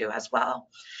grandma to as well?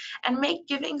 And make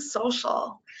giving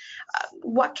social.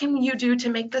 What can you do to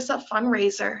make this a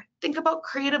fundraiser? Think about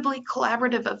creatively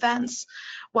collaborative events,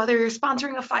 whether you're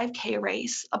sponsoring a 5K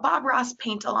race, a Bob Ross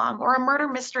paint along, or a murder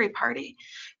mystery party.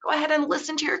 Go ahead and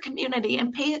listen to your community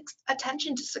and pay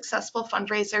attention to successful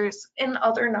fundraisers in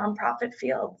other nonprofit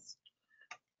fields.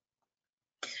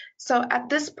 So at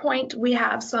this point, we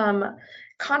have some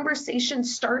conversation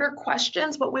starter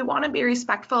questions, but we want to be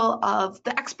respectful of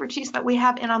the expertise that we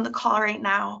have in on the call right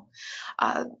now.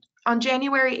 On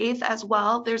January 8th as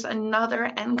well, there's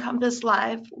another NCompass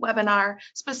Live webinar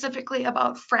specifically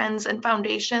about friends and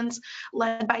foundations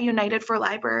led by United for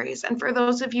Libraries. And for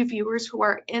those of you viewers who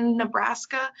are in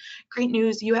Nebraska, great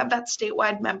news, you have that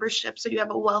statewide membership, so you have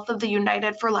a wealth of the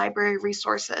United for Library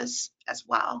resources as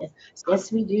well.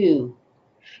 Yes, we do.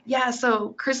 Yeah,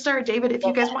 so Krista or David, if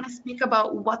you guys want to speak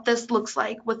about what this looks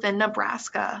like within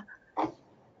Nebraska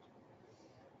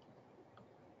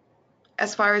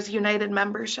as far as United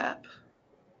membership.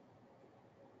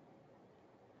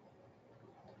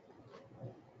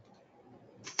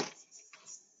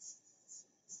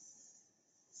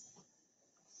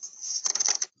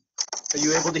 Are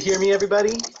you able to hear me,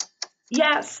 everybody?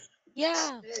 Yes.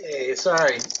 Yeah. Hey,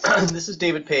 sorry. This is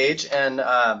David Paige, and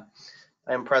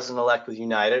I'm president-elect with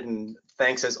United, and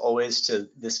thanks as always to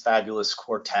this fabulous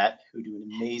quartet who do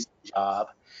an amazing job.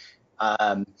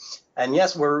 And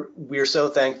yes, we're so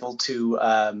thankful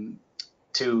to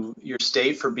your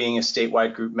state for being a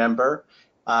statewide group member,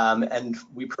 and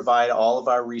we provide all of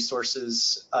our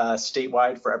resources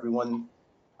statewide for everyone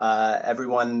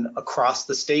across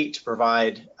the state to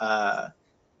provide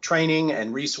training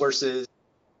and resources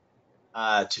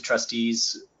to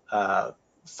trustees,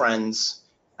 friends,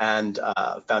 and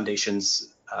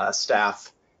foundations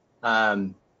staff.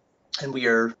 And we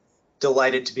are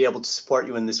delighted to be able to support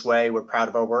you in this way. We're proud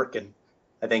of our work, and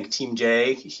I think Team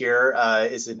J here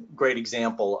is a great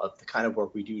example of the kind of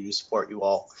work we do to support you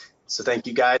all. So thank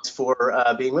you guys for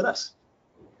being with us.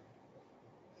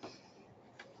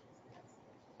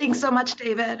 Thanks so much,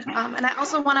 David. And I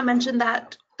also want to mention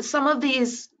that some of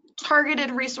these targeted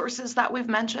resources that we've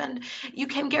mentioned, you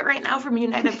can get right now from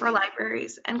United for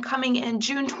Libraries. And coming in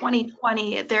June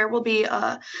 2020, there will be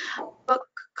a book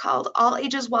called All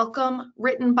Ages Welcome,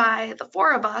 written by the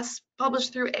four of us,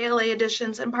 published through ALA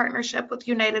Editions in partnership with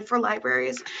United for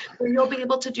Libraries, where you'll be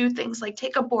able to do things like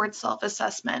take a board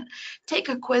self-assessment, take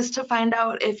a quiz to find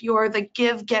out if you're the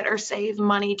give, get, or save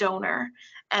money donor,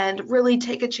 and really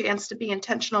take a chance to be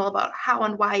intentional about how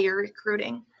and why you're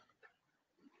recruiting.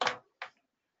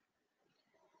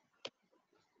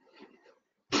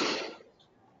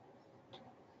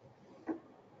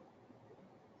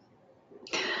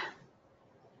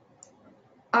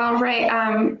 All right,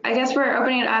 I guess we're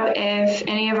opening it up if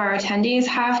any of our attendees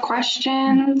have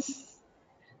questions.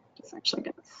 Just actually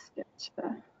gonna skip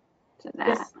to that.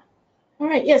 Yes. All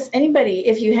right, yes, anybody,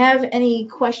 if you have any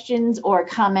questions or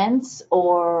comments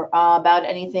or about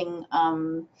anything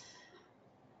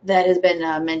that has been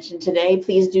mentioned today,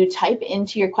 please do type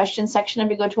into your question section of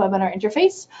your GoToWebinar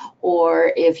interface,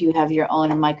 or if you have your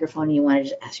own microphone and you want to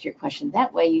just ask your question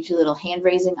that way, use your little hand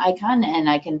raising icon and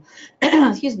I can,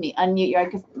 excuse me, unmute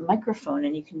your microphone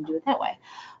and you can do it that way.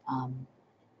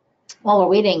 While we're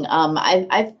waiting, I'm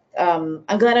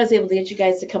glad I was able to get you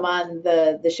guys to come on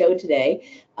the show today.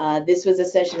 This was a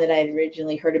session that I had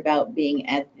originally heard about being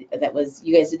at,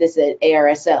 you guys did this at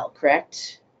ARSL,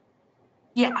 correct?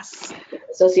 Yes.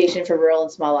 Association for Rural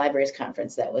and Small Libraries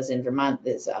Conference that was in Vermont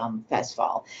this past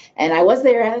fall. And I was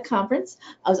there at a conference.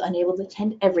 I was unable to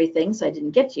attend everything, so I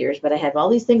didn't get to yours, but I have all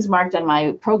these things marked on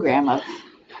my program of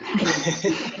and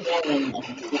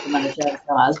keep them on the show.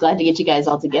 So I was glad to get you guys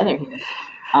all together here.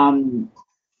 And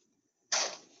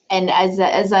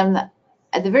as I'm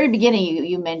at the very beginning,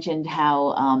 you mentioned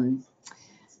how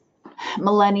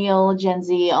Millennial, Gen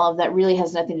Z, all of that really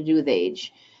has nothing to do with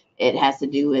age. It has to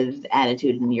do with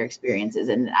attitude and your experiences.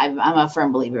 And I'm a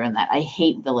firm believer in that. I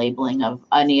hate the labeling of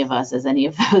any of us as any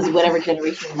of those, whatever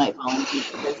generation we might fall into,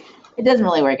 because it doesn't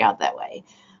really work out that way.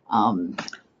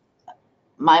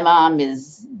 My mom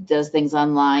does things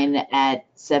online at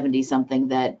 70 something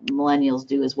that millennials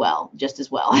do as well, just as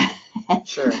well.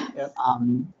 Sure. Yep.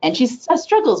 And she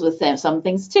struggles with some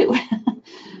things too.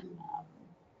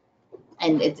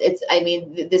 And I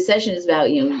mean, this session is about,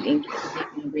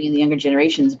 bringing the younger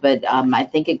generations, but I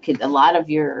think it could, a lot of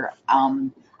your,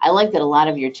 I like that a lot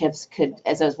of your tips could,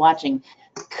 as I was watching,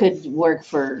 could work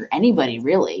for anybody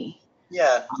really.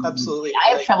 Yeah, absolutely. I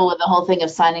have trouble with the whole thing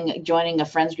of joining a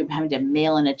friends group, having to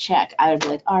mail in a check. I would be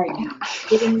like, are you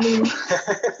kidding me?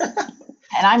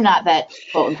 And I'm not that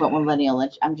quote unquote millennial.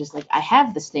 I'm just like, I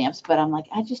have the stamps, but I'm like,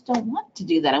 I just don't want to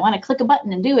do that. I want to click a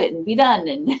button and do it and be done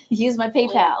and use my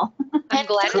PayPal. I'm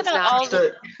glad think it's about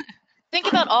not. think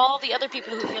about all the other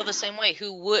people who feel the same way,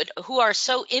 who are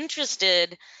so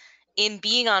interested in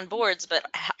being on boards, but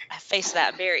face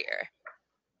that barrier.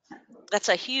 That's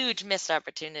a huge missed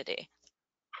opportunity.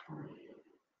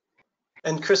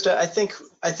 And Krista, I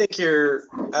think your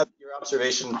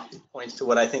observation points to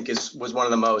what I think was one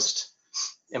of the most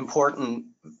important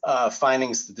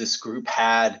findings that this group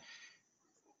had,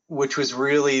 which was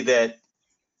really that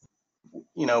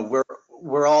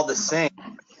we're all the same.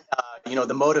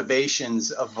 The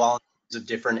motivations of volunteers of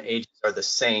different ages are the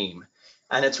same,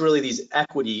 and it's really these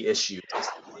equity issues,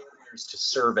 barriers to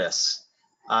service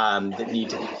that need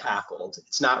to be tackled.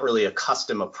 It's not really a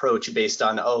custom approach based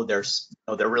on they're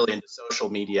really into social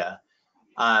media,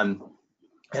 and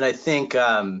I think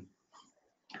I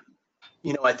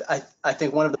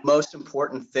think one of the most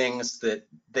important things that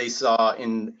they saw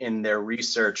in their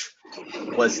research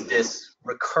was this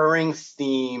recurring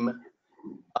theme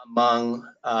among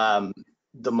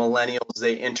the millennials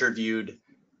they interviewed,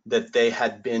 that they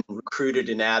had been recruited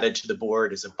and added to the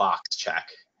board as a box check,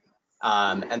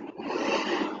 and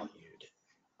valued.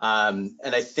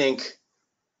 And I think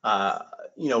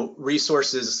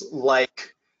resources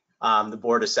like the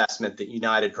board assessment that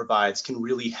United provides can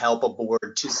really help a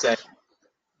board to say,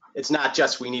 it's not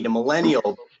just we need a millennial,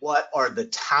 but what are the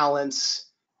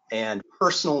talents and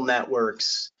personal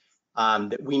networks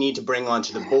that we need to bring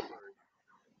onto the board.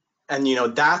 And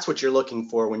that's what you're looking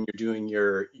for when you're doing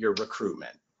your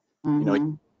recruitment. Mm-hmm.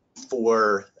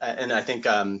 And I think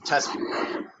Tess does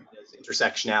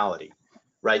intersectionality,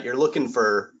 right? You're looking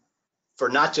for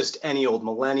not just any old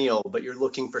millennial, but you're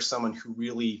looking for someone who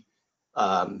really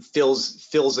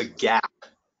fills a gap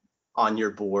on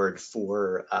your board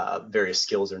for various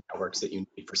skills or networks that you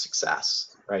need for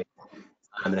success, right?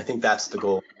 And I think that's the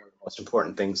goal, one of the most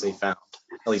important things they found.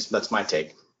 At least that's my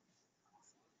take.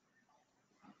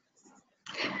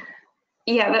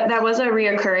 Yeah, that was a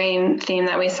reoccurring theme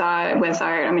that we saw with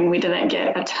we didn't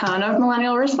get a ton of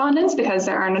millennial respondents because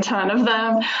there aren't a ton of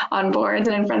them on boards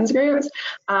and in friends groups.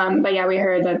 But yeah, we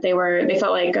heard that they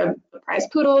felt like a prize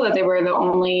poodle, that they were the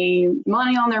only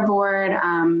millennial on their board.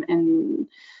 And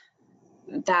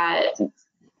that,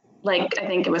 like, I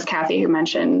think it was Kathy who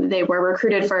mentioned, they were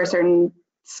recruited for a certain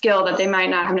skill that they might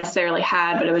not have necessarily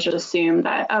had, but it was just assumed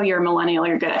that, oh, you're a millennial,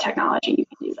 you're good at technology, you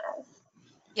can do this.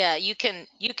 Yeah, you can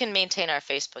maintain our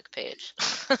Facebook page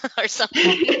or something.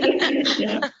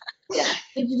 Yeah.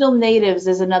 Digital natives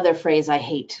is another phrase I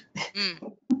hate.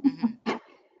 Mm-hmm.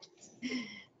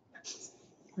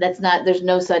 There's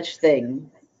no such thing.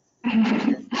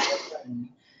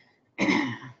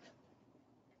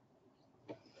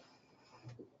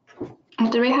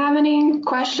 Do we have any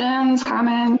questions,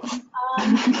 comments?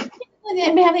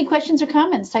 If you have any questions or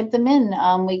comments, type them in.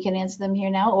 We can answer them here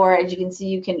now, or as you can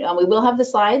see, we will have the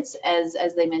slides as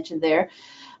they mentioned there.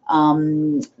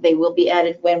 They will be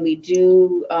added when we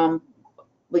do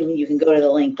you can go to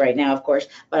the link right now, of course,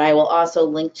 but I will also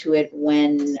link to it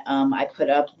when I put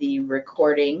up the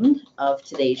recording of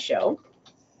today's show,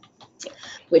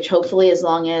 which hopefully, as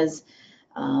long as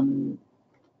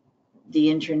the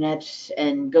internet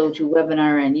and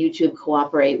GoToWebinar and YouTube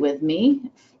cooperate with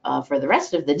me for the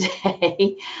rest of the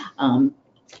day,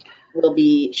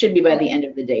 should be by the end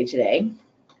of the day today.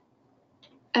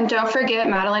 And don't forget,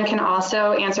 Madeline can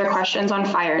also answer questions on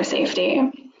fire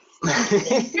safety.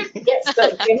 Yes,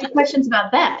 but if you have any questions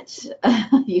about that,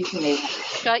 you can maybe.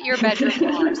 Shut your bedroom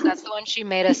doors. That's the one she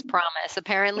made us promise.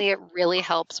 Apparently, it really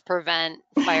helps prevent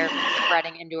fire from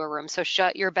spreading into a room. So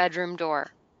shut your bedroom door.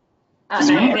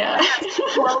 Yeah.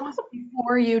 Close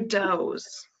before you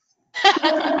doze.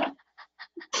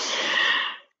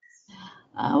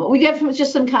 We got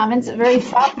just some comments. A very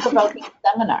thought-provoking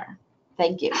seminar.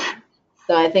 Thank you.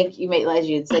 So I think you may, as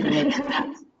you had said, you may be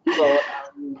people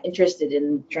interested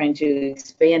in trying to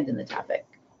expand in the topic,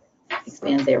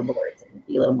 expand their boards, and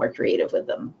be a little more creative with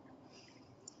them.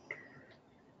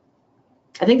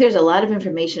 I think there's a lot of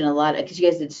information, because you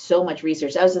guys did so much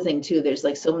research. That was the thing too. There's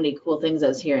like so many cool things I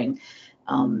was hearing.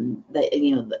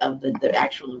 That of the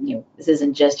actual, this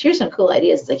isn't just here's some cool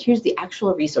ideas. It's like here's the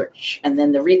actual research, and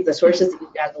then the sources that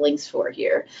you've got the links for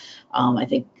here. I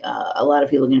think a lot of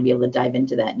people are going to be able to dive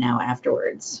into that now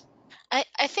afterwards.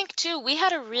 I think too, we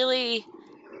had a really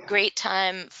great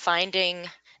time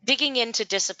digging into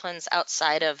disciplines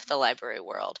outside of the library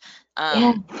world.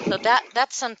 Yeah. So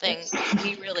that's something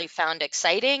we really found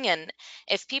exciting. And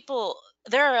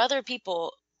there are other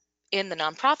people in the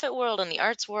nonprofit world and the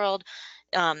arts world,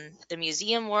 the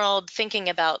museum world, thinking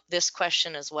about this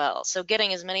question as well. So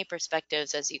getting as many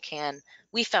perspectives as you can,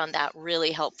 we found that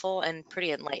really helpful and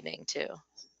pretty enlightening too.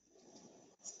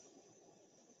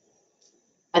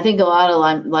 I think a lot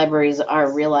of libraries are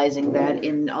realizing that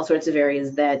in all sorts of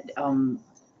areas that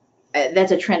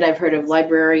that's a trend I've heard of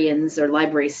librarians or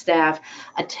library staff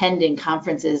attending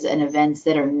conferences and events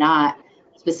that are not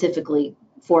specifically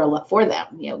for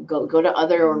them. Go to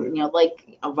other,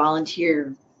 like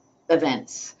volunteer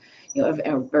events,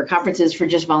 or conferences for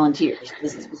just volunteers.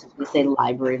 This is specifically say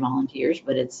library volunteers,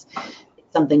 but it's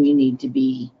something you need to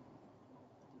be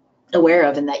aware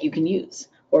of and that you can use.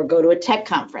 Or go to a tech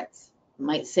conference.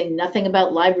 Might say nothing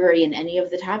about library in any of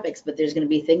the topics, but there's going to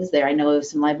be things there. I know of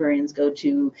some librarians go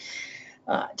to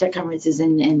tech conferences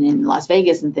in Las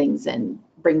Vegas and things, and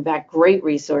bring back great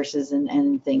resources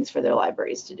and things for their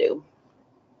libraries to do.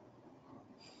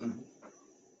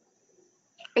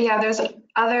 Yeah, there's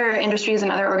other industries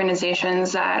and other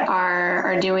organizations that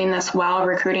are doing this well,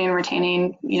 recruiting and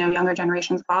retaining, younger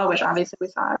generations well, which obviously we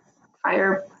saw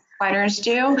firefighters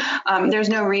do. There's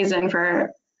no reason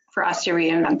for us to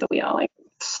reinvent the wheel, like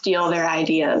steal their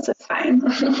ideas. It's fine.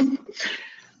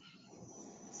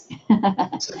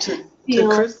 So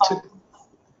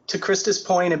to Krista's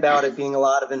point about it being a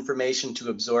lot of information to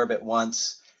absorb at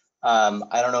once,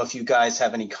 I don't know if you guys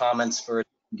have any comments for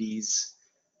attendees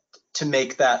to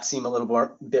make that seem a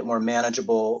little bit more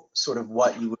manageable, sort of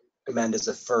what you would recommend as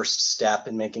a first step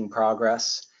in making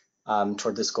progress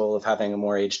toward this goal of having a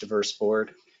more age diverse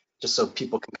board, just so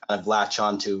people can kind of latch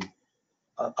on to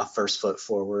a first foot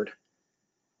forward.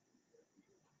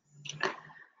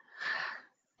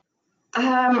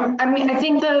 I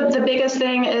think the biggest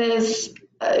thing is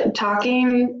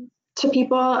talking to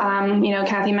people.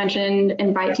 Kathy mentioned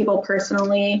invite people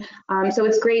personally. So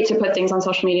it's great to put things on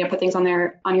social media, put things on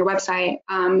your website,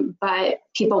 but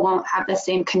people won't have the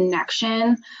same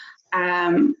connection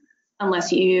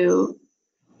unless you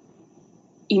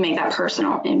make that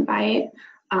personal invite.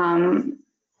 I'm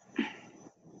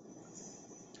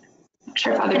not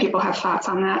sure if other people have thoughts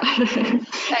on that.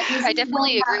 I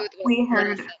definitely agree with what we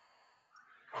heard. Linda said.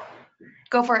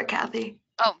 Go for it, Kathy.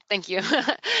 Oh, thank you.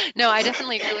 No, I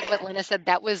definitely agree with what Lena said.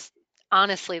 That was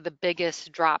honestly the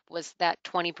biggest drop, was that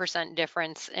 20%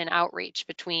 difference in outreach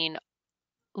between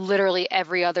literally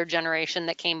every other generation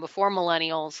that came before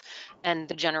millennials and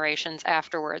the generations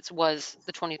afterwards, was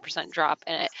the 20% drop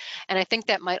in it. And I think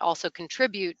that might also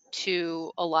contribute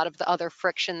to a lot of the other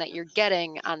friction that you're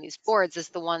getting on these boards, is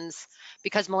the ones,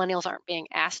 because millennials aren't being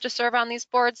asked to serve on these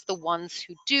boards, the ones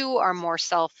who do are more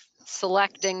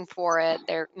self-selecting for it.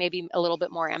 They're maybe a little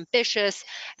bit more ambitious,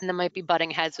 and they might be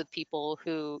butting heads with people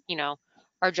who,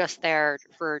 are just there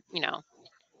for,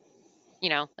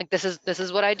 like this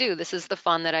is what I do. This is the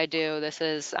fun that I do.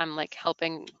 I'm like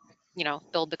helping,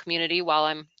 build the community while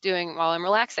I'm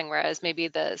relaxing. Whereas maybe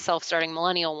the self-starting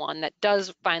millennial one that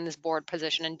does find this board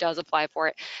position and does apply for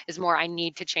it is more, I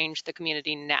need to change the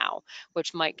community now,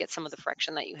 which might get some of the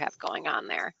friction that you have going on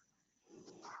there.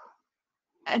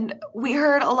 And we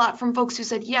heard a lot from folks who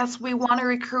said, yes, we want to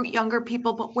recruit younger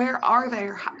people, but where are they?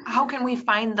 How can we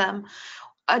find them?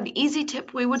 An easy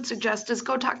tip we would suggest is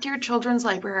go talk to your children's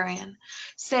librarian.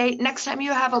 Say, next time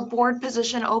you have a board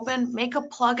position open, make a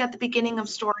plug at the beginning of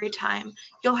story time.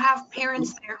 You'll have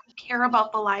parents there who care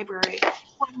about the library,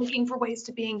 who are looking for ways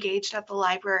to be engaged at the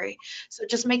library. So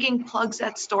just making plugs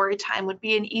at story time would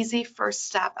be an easy first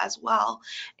step as well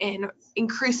in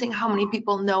increasing how many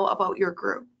people know about your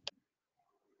group.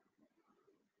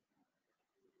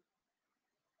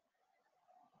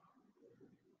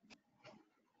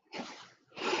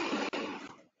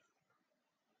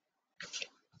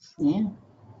 Yeah.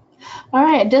 All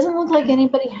right. It doesn't look like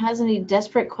anybody has any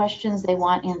desperate questions they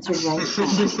want answered right now.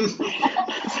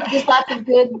 Just lots of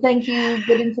good, thank you,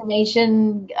 good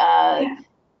information.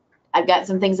 I've got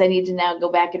some things I need to now go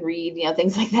back and read,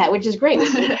 things like that, which is great.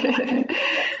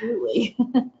 Absolutely.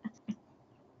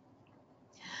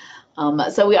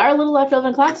 So we are a little after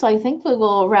 11 o'clock, so I think we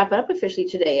will wrap it up officially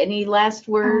today. Any last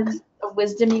words of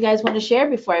wisdom you guys want to share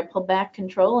before I pull back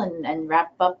control and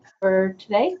wrap up for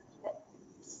today?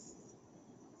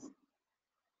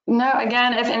 No,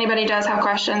 again, if anybody does have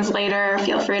questions later,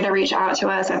 feel free to reach out to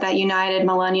us at that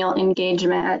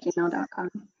unitedmillennialengagement@gmail.com.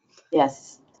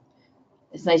 Yes.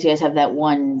 It's nice you guys have that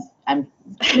one, one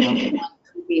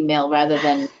email rather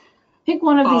than pick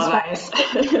one of All these of us.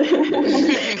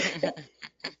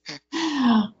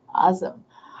 Awesome.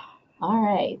 All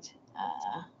right.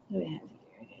 What do we have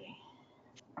here?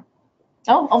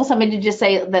 Oh, also somebody did just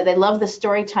say that they love the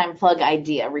story time plug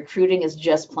idea. Recruiting is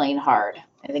just plain hard.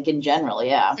 I think in general,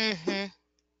 yeah.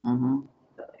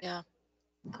 Yeah.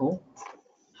 Cool.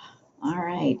 All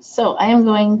right. So I am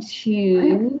going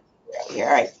to here.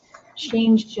 All right.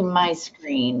 Change to my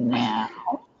screen now.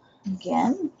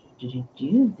 Again. There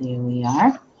we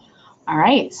are. All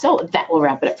right, so that will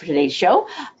wrap it up for today's show,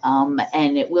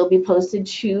 and it will be posted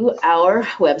to our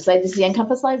website. This is the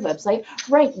NCompass Live website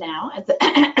right now. At the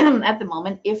at the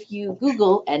moment, if you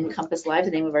Google NCompass Live,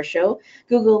 the name of our show,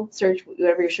 Google search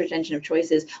whatever your search engine of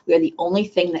choice is. We are the only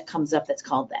thing that comes up that's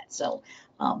called that. So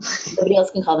nobody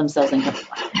else can call themselves NCompass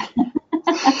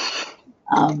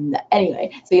Live.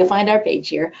 Anyway, so you'll find our page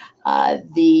here.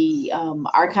 The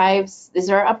archives, these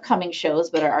are our upcoming shows,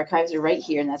 but our archives are right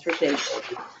here, and that's where today's show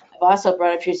is. I've also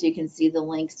brought up here so you can see the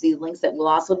links that will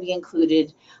also be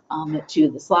included to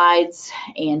the slides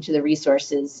and to the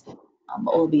resources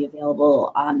will be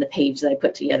available on the page that I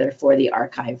put together for the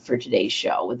archive for today's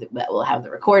show. That will have the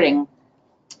recording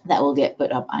that will get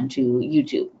put up onto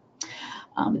YouTube.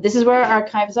 This is where our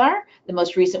archives are. The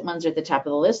most recent ones are at the top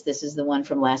of the list. This is the one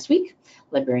from last week,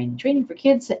 Librarian Training for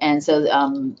Kids. And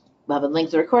so we'll have a link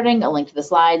to the recording, a link to the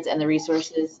slides and the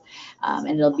resources, and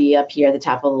it'll be up here at the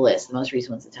top of the list. The most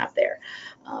recent one's at the top there.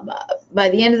 By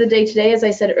the end of the day today, as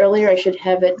I said earlier, I should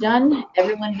have it done.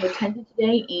 Everyone who attended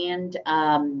today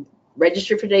and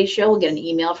registered for today's show will get an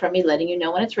email from me letting you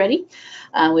know when it's ready.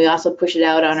 We also push it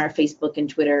out on our Facebook and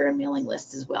Twitter and mailing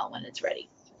lists as well when it's ready.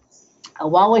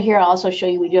 While we're here, I'll also show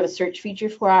you we do have a search feature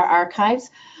for our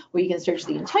archives where you can search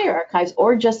the entire archives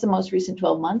or just the most recent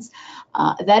 12 months.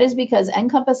 That is because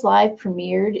NCompass Live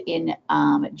premiered in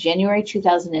January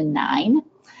 2009,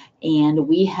 and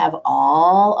we have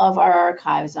all of our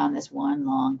archives on this one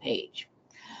long page,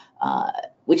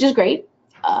 which is great.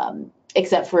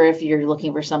 Except for if you're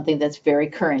looking for something that's very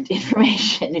current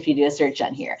information, if you do a search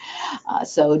on here.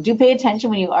 So do pay attention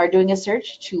when you are doing a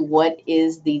search to what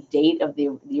is the date of the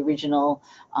original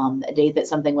date that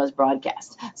something was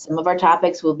broadcast. Some of our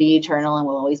topics will be eternal and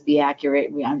will always be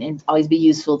accurate and always be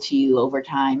useful to you over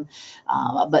time,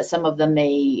 but some of them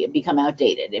may become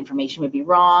outdated. Information may be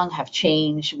wrong, have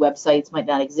changed, websites might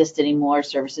not exist anymore,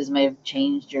 services may have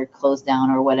changed or closed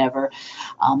down or whatever.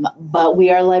 But we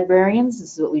are librarians.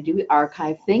 This is what we do. We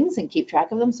archive things and keep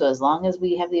track of them. So as long as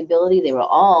we have the ability, they will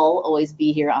all always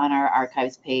be here on our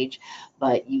archives page.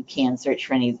 But you can search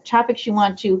for any topics you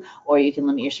want to, or you can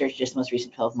limit your search to just most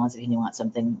recent 12 months if you want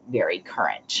something very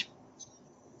current.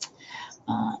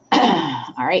 All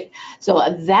right,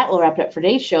 so that will wrap it up for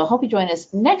today's show. Hope you join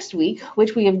us next week,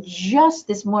 which we have just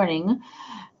this morning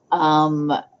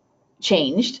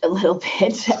changed a little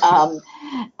bit.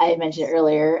 I mentioned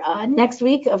earlier, next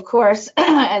week, of course,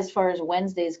 as far as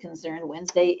Wednesday is concerned,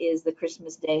 Wednesday is the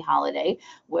Christmas Day holiday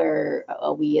where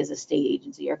we as a state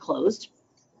agency are closed.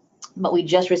 But we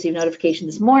just received notification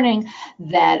this morning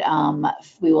that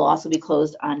we will also be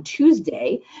closed on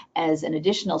Tuesday as an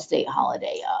additional state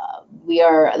holiday. The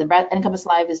NCompass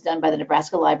Live is done by the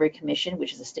Nebraska Library Commission,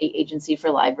 which is a state agency for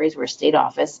libraries. We're a state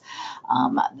office.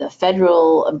 The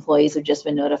federal employees have just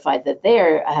been notified that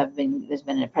there's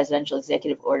been a presidential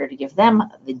executive order to give them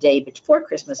the day before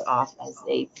Christmas off as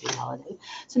a state holiday.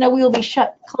 So now we will be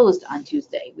closed on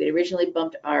Tuesday. We had originally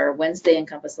bumped our Wednesday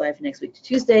NCompass Live next week to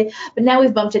Tuesday, but now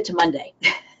we've bumped it to Monday.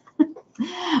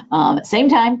 Same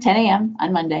time, 10 a.m.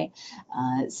 on Monday.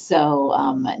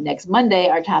 Next Monday,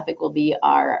 our topic will be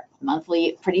our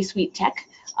monthly Pretty Sweet Tech.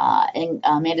 And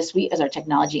Amanda Sweet is our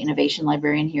technology innovation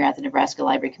librarian here at the Nebraska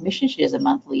Library Commission. She has a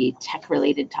monthly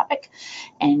tech-related topic,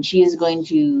 and she is going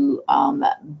to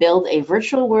build a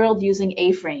virtual world using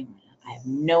A-Frame. I have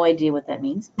no idea what that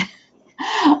means.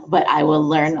 But I will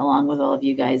learn along with all of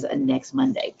you guys next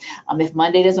Monday. If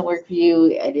Monday doesn't work for you,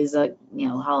 it is a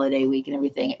holiday week and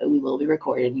everything, we will be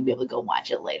recorded. You'll be able to go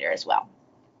watch it later as well.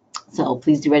 So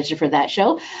please do register for that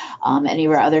show. Any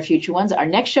of our other future ones. Our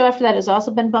next show after that has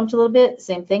also been bumped a little bit.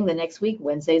 Same thing, the next week.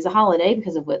 Wednesday is a holiday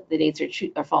because of what the dates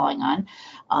are falling on.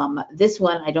 This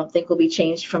one I don't think will be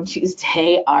changed from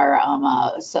Tuesday.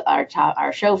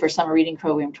 Our show for Summer Reading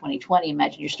Program 2020,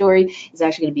 Imagine Your Story, is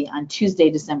actually going to be on Tuesday,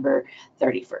 December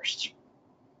 31st.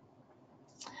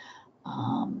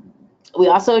 We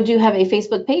also do have a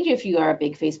Facebook page. If you are a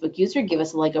big Facebook user, give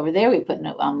us a like over there. We put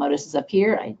notices up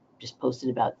here. I just posted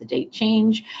about the date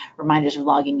change, reminders of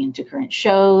logging into current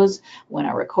shows, when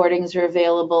our recordings are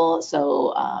available.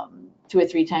 So 2 or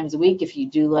 3 times a week, if you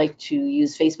do like to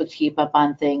use Facebook to keep up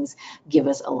on things, give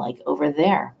us a like over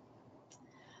there.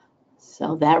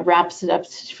 So that wraps it up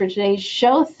for today's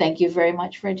show. Thank you very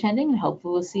much for attending, and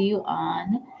hopefully we'll see you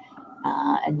on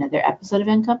another episode of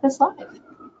NCompass Live.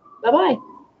 Bye-bye.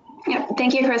 Yep.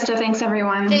 Thank you, Krista. Thanks,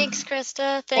 everyone. Thanks,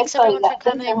 Krista. Thanks everyone for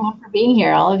coming. Thanks everyone for being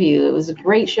here, all of you. It was a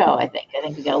great show, I think. I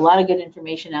think we got a lot of good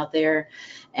information out there,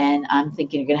 and I'm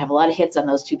thinking you're going to have a lot of hits on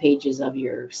those 2 pages of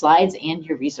your slides and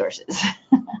your resources.